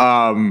 times.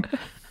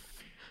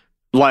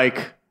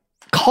 Like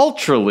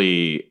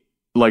culturally,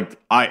 like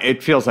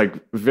it feels like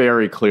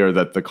very clear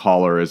that the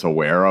caller is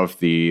aware of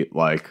the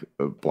like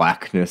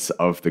blackness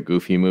of the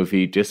Goofy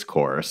movie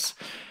discourse,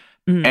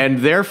 and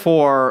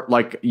therefore,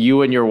 like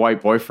you and your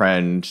white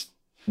boyfriend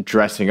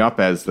dressing up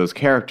as those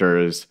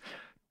characters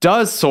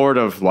does sort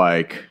of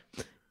like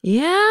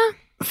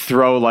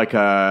throw like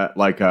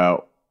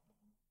a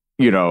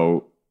you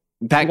know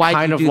that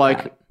kind of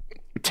like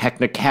that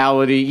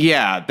technicality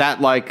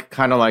that like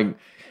kind of like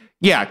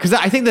Yeah, because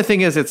I think the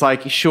thing is, it's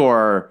like,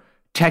 sure,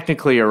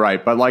 technically you're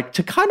right, but like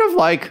to kind of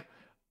like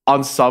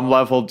on some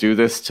level do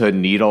this to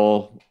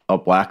needle a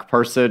black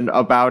person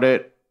about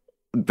it,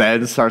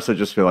 then starts to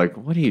just be like,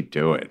 what are you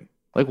doing?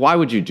 Like, why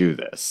would you do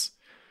this?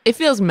 It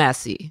feels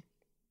messy.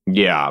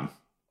 Yeah.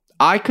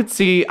 I could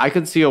see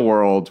a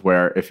world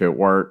where if it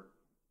weren't,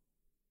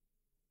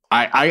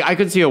 I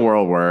could see a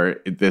world where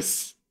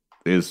this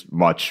is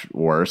much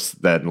worse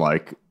than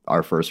like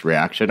our first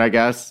reaction, I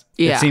guess.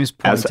 Yeah. It seems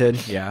pointed.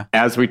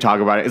 As we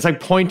talk about it, it's like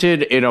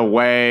pointed in a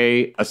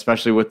way,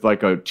 especially with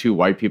like two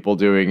white people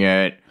doing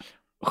it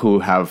who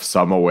have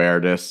some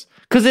awareness.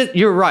 Because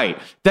you're right,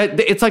 that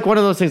it's like one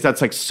of those things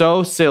that's like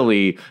so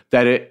silly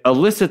that it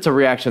elicits a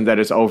reaction that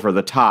is over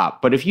the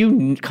top. But if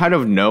you kind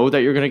of know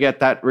that you're going to get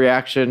that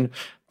reaction,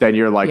 then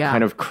you're like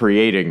kind of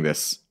creating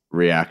this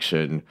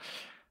reaction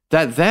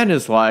that then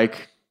is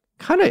like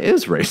kind of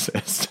is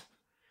racist.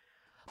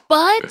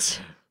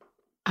 But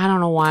I don't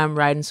know why I'm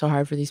riding so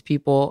hard for these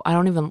people. I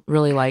don't even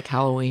really like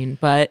Halloween,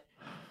 but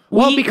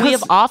we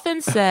have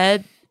often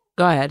said,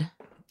 go ahead.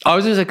 I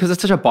was going to say, because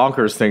it's such a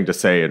bonkers thing to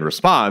say in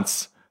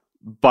response.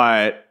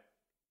 But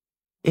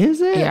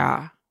is it?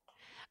 Yeah.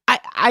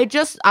 I'll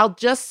just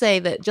say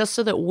that just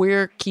so that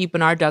we're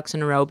keeping our ducks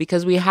in a row,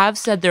 because we have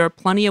said there are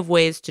plenty of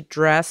ways to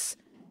dress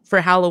for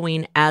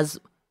Halloween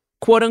as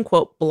quote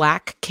unquote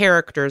black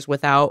characters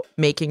without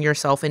making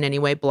yourself in any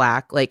way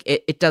black. Like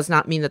it does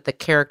not mean that the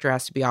character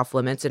has to be off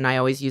limits. And I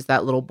always use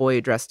that little boy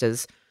who dressed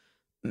as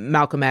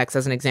Malcolm X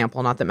as an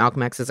example. Not that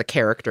Malcolm X is a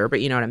character,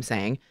 but you know what I'm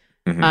saying.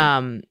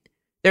 Mm-hmm.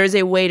 There is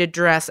a way to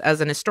dress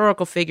as an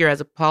historical figure, as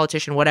a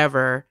politician,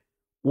 whatever,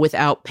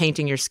 without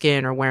painting your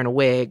skin or wearing a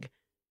wig,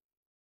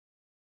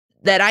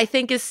 that I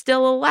think is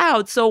still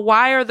allowed. So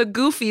why are the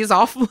goofies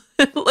off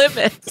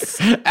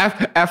limits?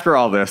 After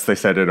all this, they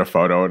sent in a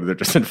photo and they're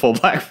just in full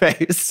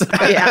blackface.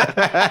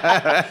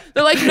 Yeah.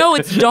 They're like, no,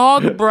 it's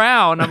dog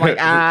brown. I'm like,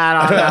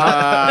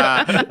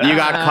 I don't know. You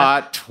got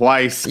caught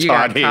twice, Tony. You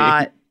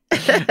got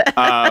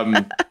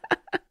caught.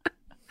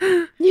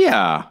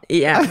 Yeah.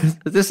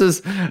 This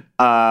is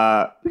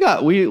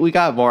we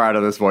got more out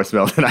of this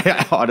voicemail than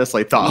I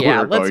honestly thought we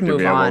were going to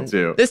be able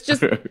to.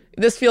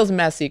 This feels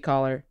messy,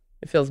 caller.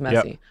 It feels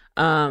messy.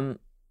 Yep.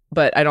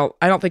 But I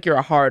don't think you're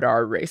a hard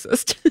R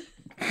racist.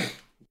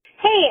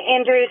 Hey,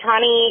 Andrew,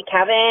 Tawny,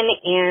 Kevin,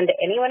 and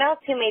anyone else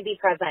who may be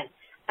present.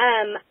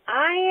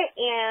 I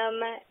am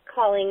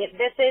calling.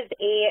 This is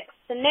a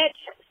snitch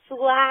 /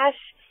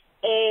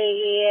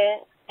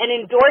 an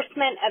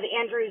endorsement of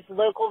Andrew's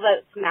Local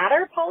Votes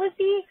Matter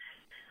policy.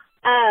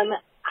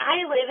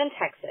 I live in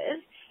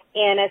Texas,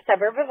 in a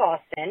suburb of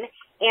Austin,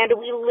 and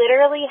we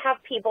literally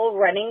have people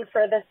running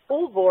for the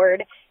school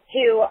board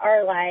who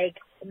are like,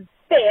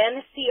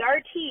 ban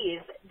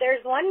CRTs.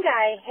 There's one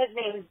guy, his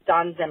name's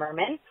Don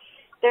Zimmerman.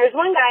 There's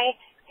one guy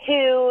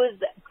whose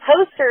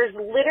posters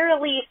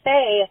literally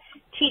say,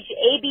 teach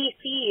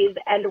ABCs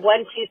and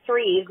 1, 2,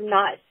 3s,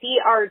 not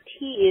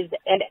CRTs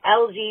and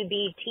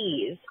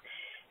LGBTs.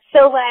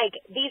 So, like,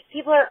 these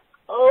people are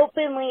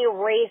openly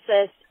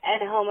racist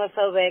and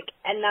homophobic,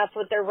 and that's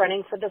what they're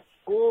running for the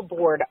school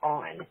board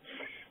on.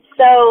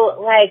 So,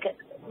 like,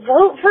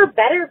 vote for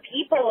better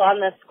people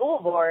on the school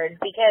board,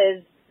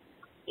 because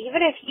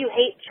even if you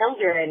hate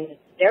children,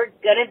 they're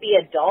going to be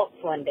adults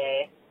one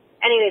day.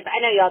 Anyways, I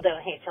know y'all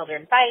don't hate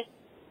children. Bye.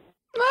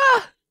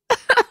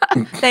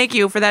 Thank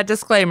you for that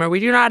disclaimer.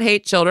 We do not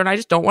hate children. I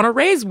just don't want to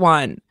raise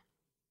one.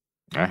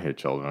 I hate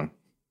children.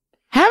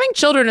 Having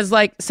children is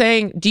like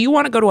saying, do you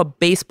want to go to a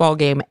baseball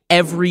game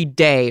every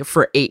day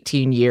for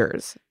 18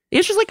 years?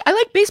 It's just like, I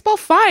like baseball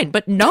fine,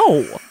 but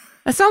no.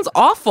 That sounds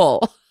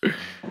awful.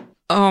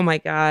 Oh, my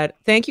God.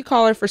 Thank you,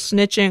 caller, for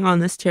snitching on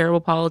this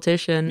terrible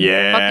politician.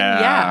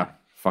 Yeah.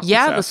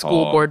 The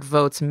school board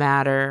votes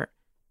matter.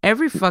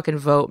 Every fucking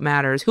vote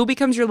matters. Who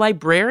becomes your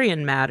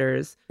librarian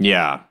matters.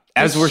 Yeah.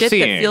 As we're shit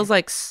seeing. That feels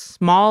like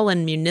small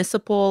and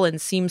municipal and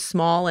seems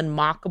small and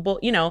mockable.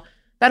 You know,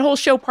 that whole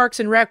show Parks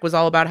and Rec was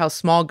all about how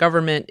small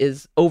government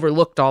is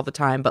overlooked all the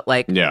time. But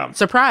like,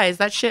 surprise,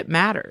 that shit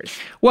matters.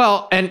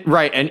 Well, and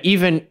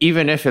even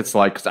if it's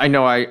like, 'cause I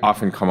know I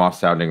often come off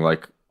sounding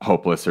like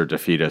hopeless or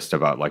defeatist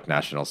about like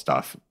national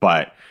stuff.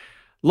 But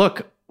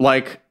look,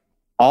 like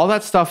all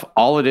that stuff,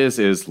 all it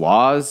is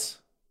laws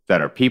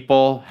that are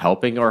people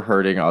helping or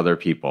hurting other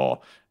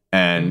people.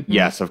 And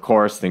yes, of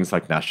course, things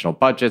like national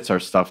budgets are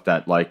stuff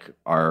that like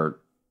are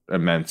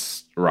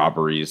immense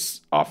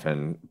robberies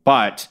often.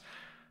 But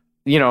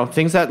you know,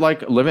 things that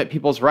like limit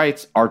people's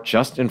rights are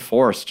just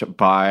enforced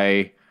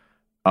by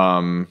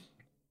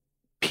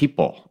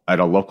people at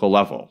a local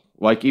level.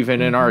 Like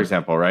even in our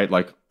example, right?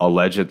 Like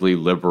allegedly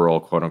liberal,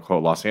 quote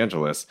unquote, Los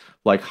Angeles.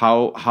 Like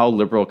how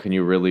liberal can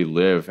you really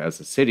live as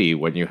a city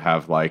when you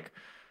have like,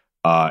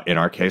 in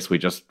our case, we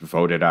just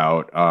voted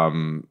out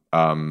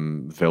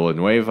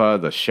Villanueva,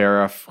 the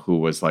sheriff, who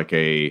was like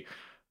a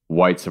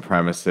white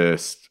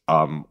supremacist,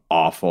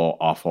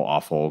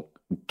 awful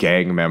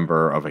gang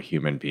member of a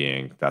human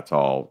being. That's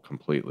all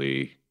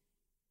completely,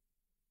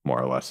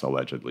 more or less,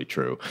 allegedly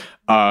true.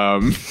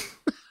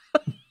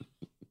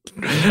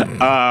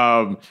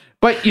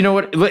 But you know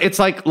what? It's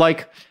like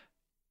I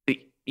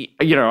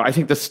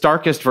think the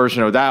starkest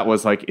version of that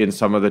was like in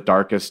some of the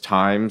darkest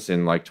times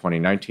in like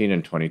 2019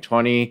 and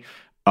 2020.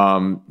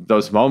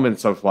 Those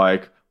moments of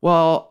like,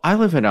 well, I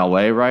live in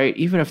LA, right?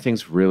 Even if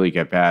things really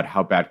get bad,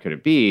 how bad could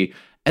it be?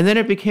 And then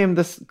it became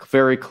this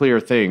very clear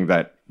thing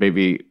that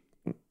definitely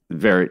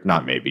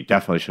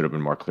should have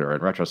been more clear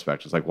in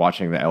retrospect. It's like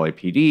watching the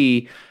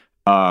LAPD,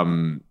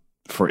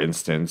 for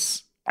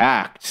instance,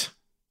 act.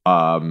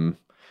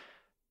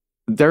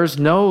 There's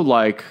no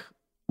like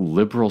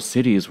liberal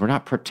cities. We're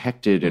not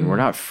protected and we're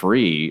not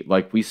free.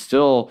 Like we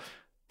still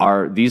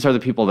are. These are the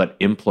people that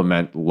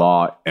implement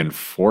law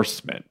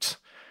enforcement,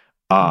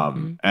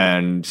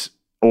 and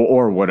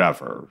or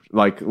whatever.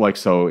 Like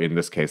so in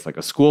this case, like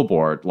a school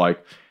board,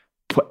 like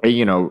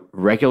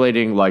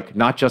regulating like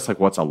not just like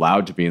what's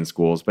allowed to be in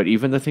schools, but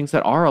even the things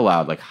that are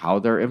allowed, like how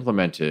they're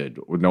implemented,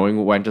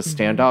 knowing when to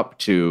stand up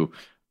to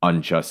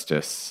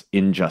injustice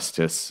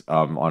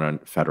on a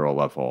federal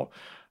level.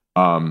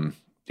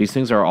 These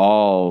things are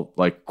all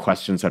like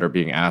questions that are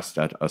being asked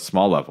at a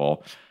small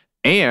level.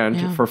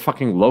 And for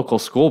fucking local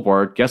school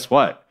board, guess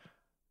what?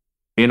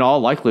 In all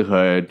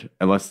likelihood,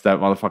 unless that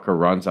motherfucker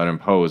runs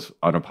unopposed,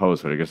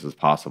 which I guess is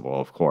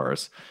possible, of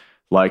course.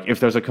 Like if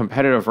there's a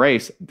competitive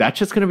race, that's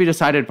just going to be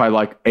decided by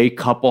like a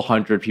couple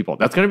hundred people.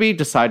 That's going to be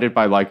decided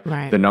by like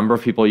the number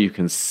of people you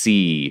can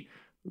see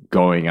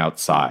going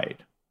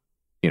outside,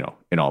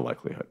 in all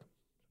likelihood.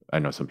 I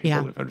know some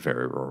people live in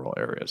very rural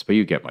areas, but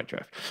you get my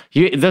drift.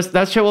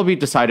 That shit will be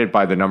decided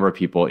by the number of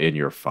people in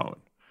your phone.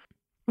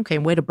 Okay,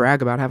 way to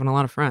brag about having a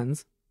lot of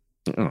friends.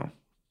 Oh,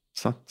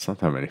 it's not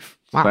that many.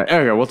 Wow. But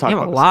anyway, we'll talk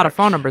about You have a lot of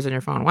phone numbers in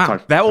your phone. Wow.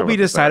 That will be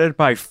decided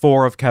by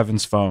 4 of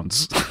Kevin's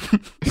phones.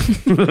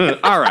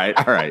 All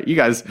right. You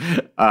guys,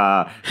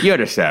 you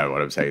understand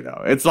what I'm saying,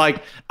 though. It's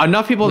like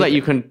enough people that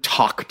you can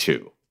talk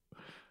to.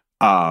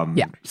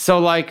 So,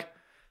 like,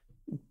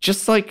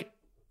 just like,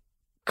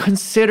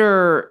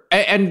 consider,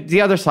 and the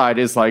other side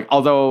is like,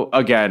 although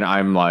again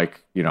I'm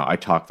like, I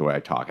talk the way I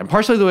talk, and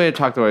partially the way I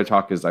talk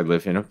is I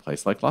live in a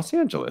place like Los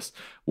Angeles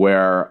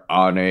where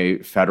on a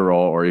federal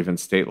or even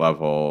state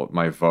level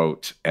my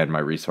vote and my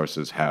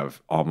resources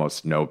have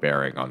almost no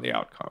bearing on the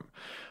outcome,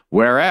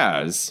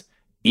 whereas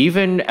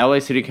even LA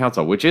City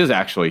Council, which is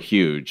actually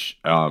huge,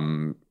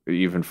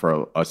 even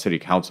for a city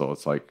council,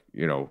 it's like,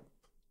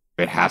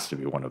 it has to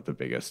be one of the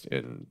biggest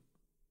in,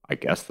 I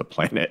guess, the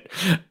planet.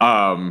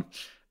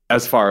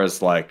 As far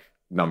as like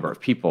number of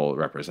people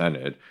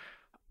represented,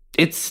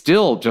 it's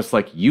still just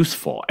like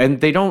useful,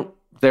 and they don't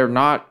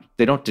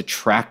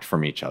detract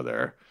from each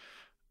other.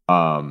 They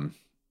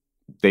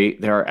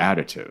are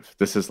additive.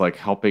 This is like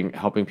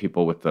helping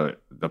people with the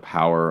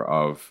power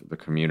of the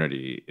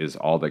community is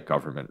all that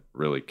government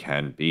really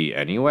can be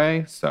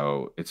anyway.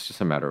 So it's just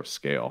a matter of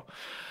scale.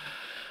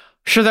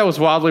 Sure, that was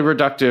wildly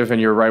reductive,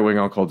 and your right-wing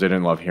uncle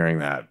didn't love hearing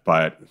that,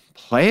 but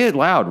play it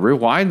loud,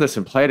 rewind this,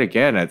 and play it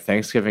again at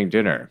Thanksgiving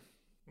dinner.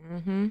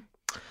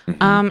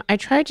 I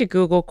tried to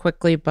Google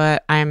quickly,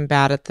 but I'm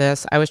bad at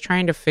this. I was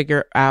trying to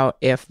figure out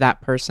if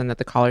that person that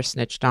the caller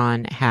snitched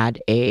on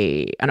had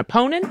an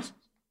opponent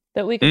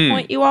that we could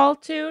point you all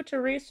to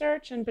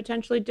research and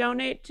potentially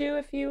donate to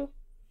if you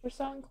were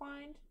so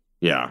inclined.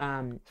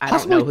 Yeah. I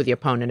don't know who the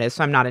opponent is,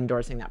 so I'm not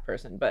endorsing that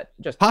person, but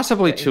just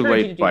possibly too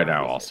late by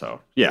now research.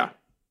 Also. Yeah.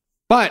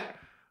 But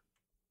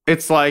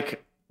it's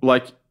like,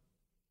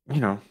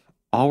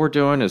 all we're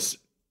doing is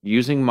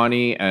using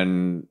money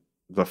and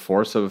the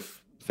force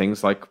of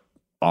things like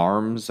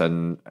arms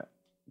and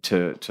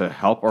to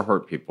help or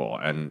hurt people.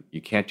 And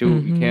you can't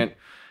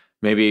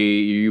maybe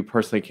you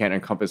personally can't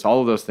encompass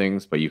all of those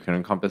things, but you can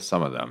encompass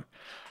some of them.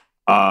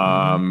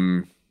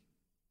 And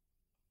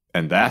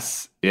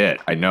that's it.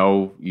 I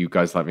know you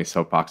guys let me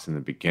soapbox in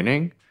the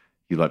beginning.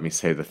 You let me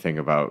say the thing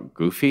about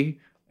Goofy,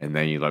 and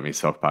then you let me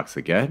soapbox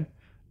again.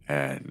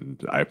 And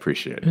I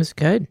appreciate it. It was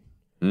good.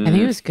 I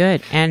think it was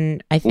good.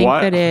 And I think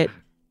that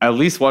at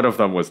least one of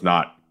them was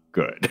not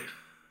good.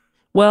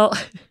 Well,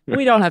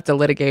 we don't have to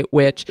litigate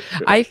which.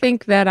 I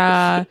think that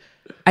I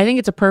think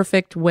it's a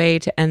perfect way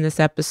to end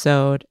this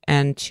episode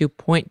and to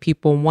point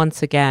people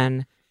once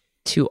again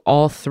to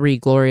all 3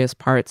 glorious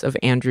parts of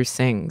Andrew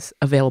Sings,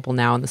 available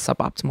now in the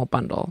Suboptimal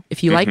Bundle.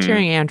 If you liked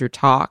hearing Andrew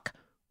talk,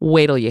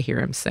 wait till you hear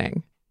him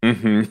sing.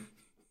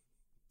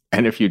 And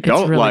if you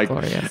don't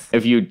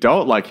if you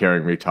don't like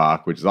hearing me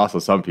talk, which is also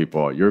some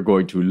people, you're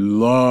going to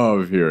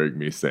love hearing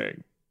me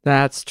sing.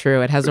 That's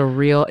true. It's a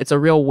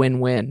real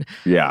win-win.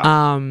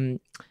 Yeah.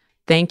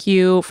 Thank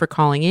you for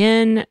calling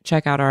in.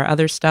 Check out our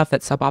other stuff at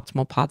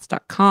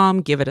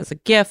suboptimalpods.com. Give it as a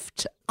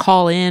gift.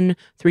 Call in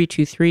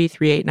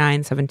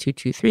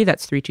 323-389-7223.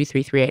 That's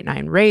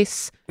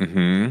 323-389-RACE.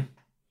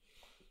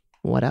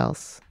 What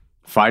else?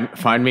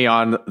 Find me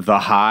on The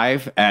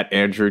Hive at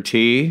Andrew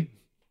T.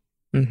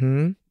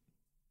 Find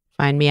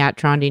me at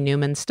Trondy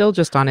Newman, still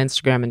just on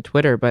Instagram and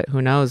Twitter, but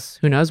who knows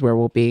where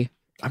we'll be.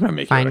 I'm gonna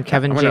make find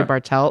Kevin J.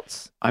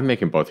 Barteltz. I'm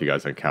making both you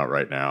guys an account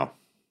right now.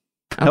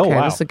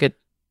 Okay, this is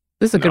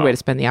a good way to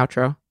spend the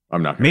outro.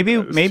 I'm not. Maybe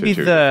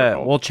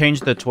we'll change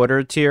the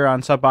Twitter tier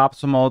on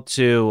Suboptimal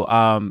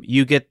to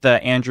you get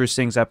the Andrew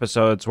Sings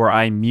episodes where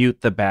I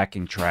mute the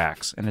backing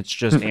tracks and it's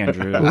just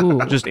Andrew,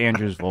 just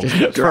Andrew's voice.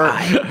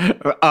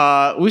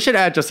 We should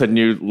add just a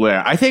new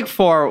layer. I think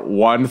for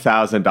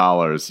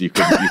 $1,000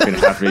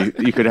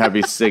 you could have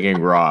me singing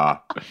raw.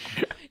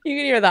 You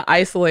can hear the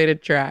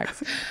isolated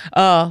tracks.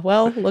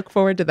 Well, look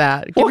forward to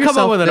that. We'll come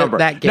up with a number.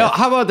 No,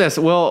 how about this?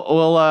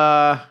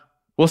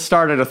 We'll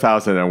start at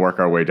 1,000 and work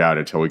our way down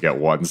until we get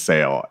one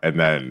sale, and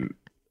then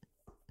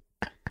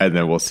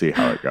we'll see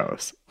how it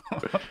goes.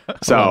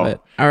 So,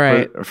 all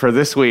right, for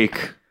this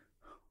week,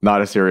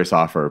 not a serious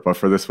offer, but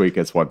for this week,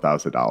 it's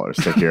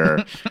 $1,000 to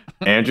hear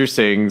Andrew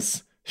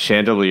Sings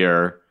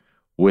Chandelier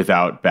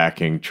without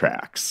backing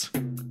tracks.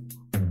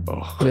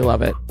 Oh, we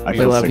love it.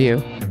 We love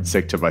you.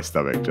 Sick to my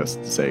stomach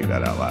just saying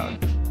that out loud.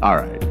 All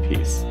right,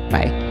 peace.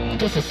 Bye.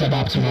 This is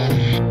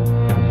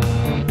Suboptimal.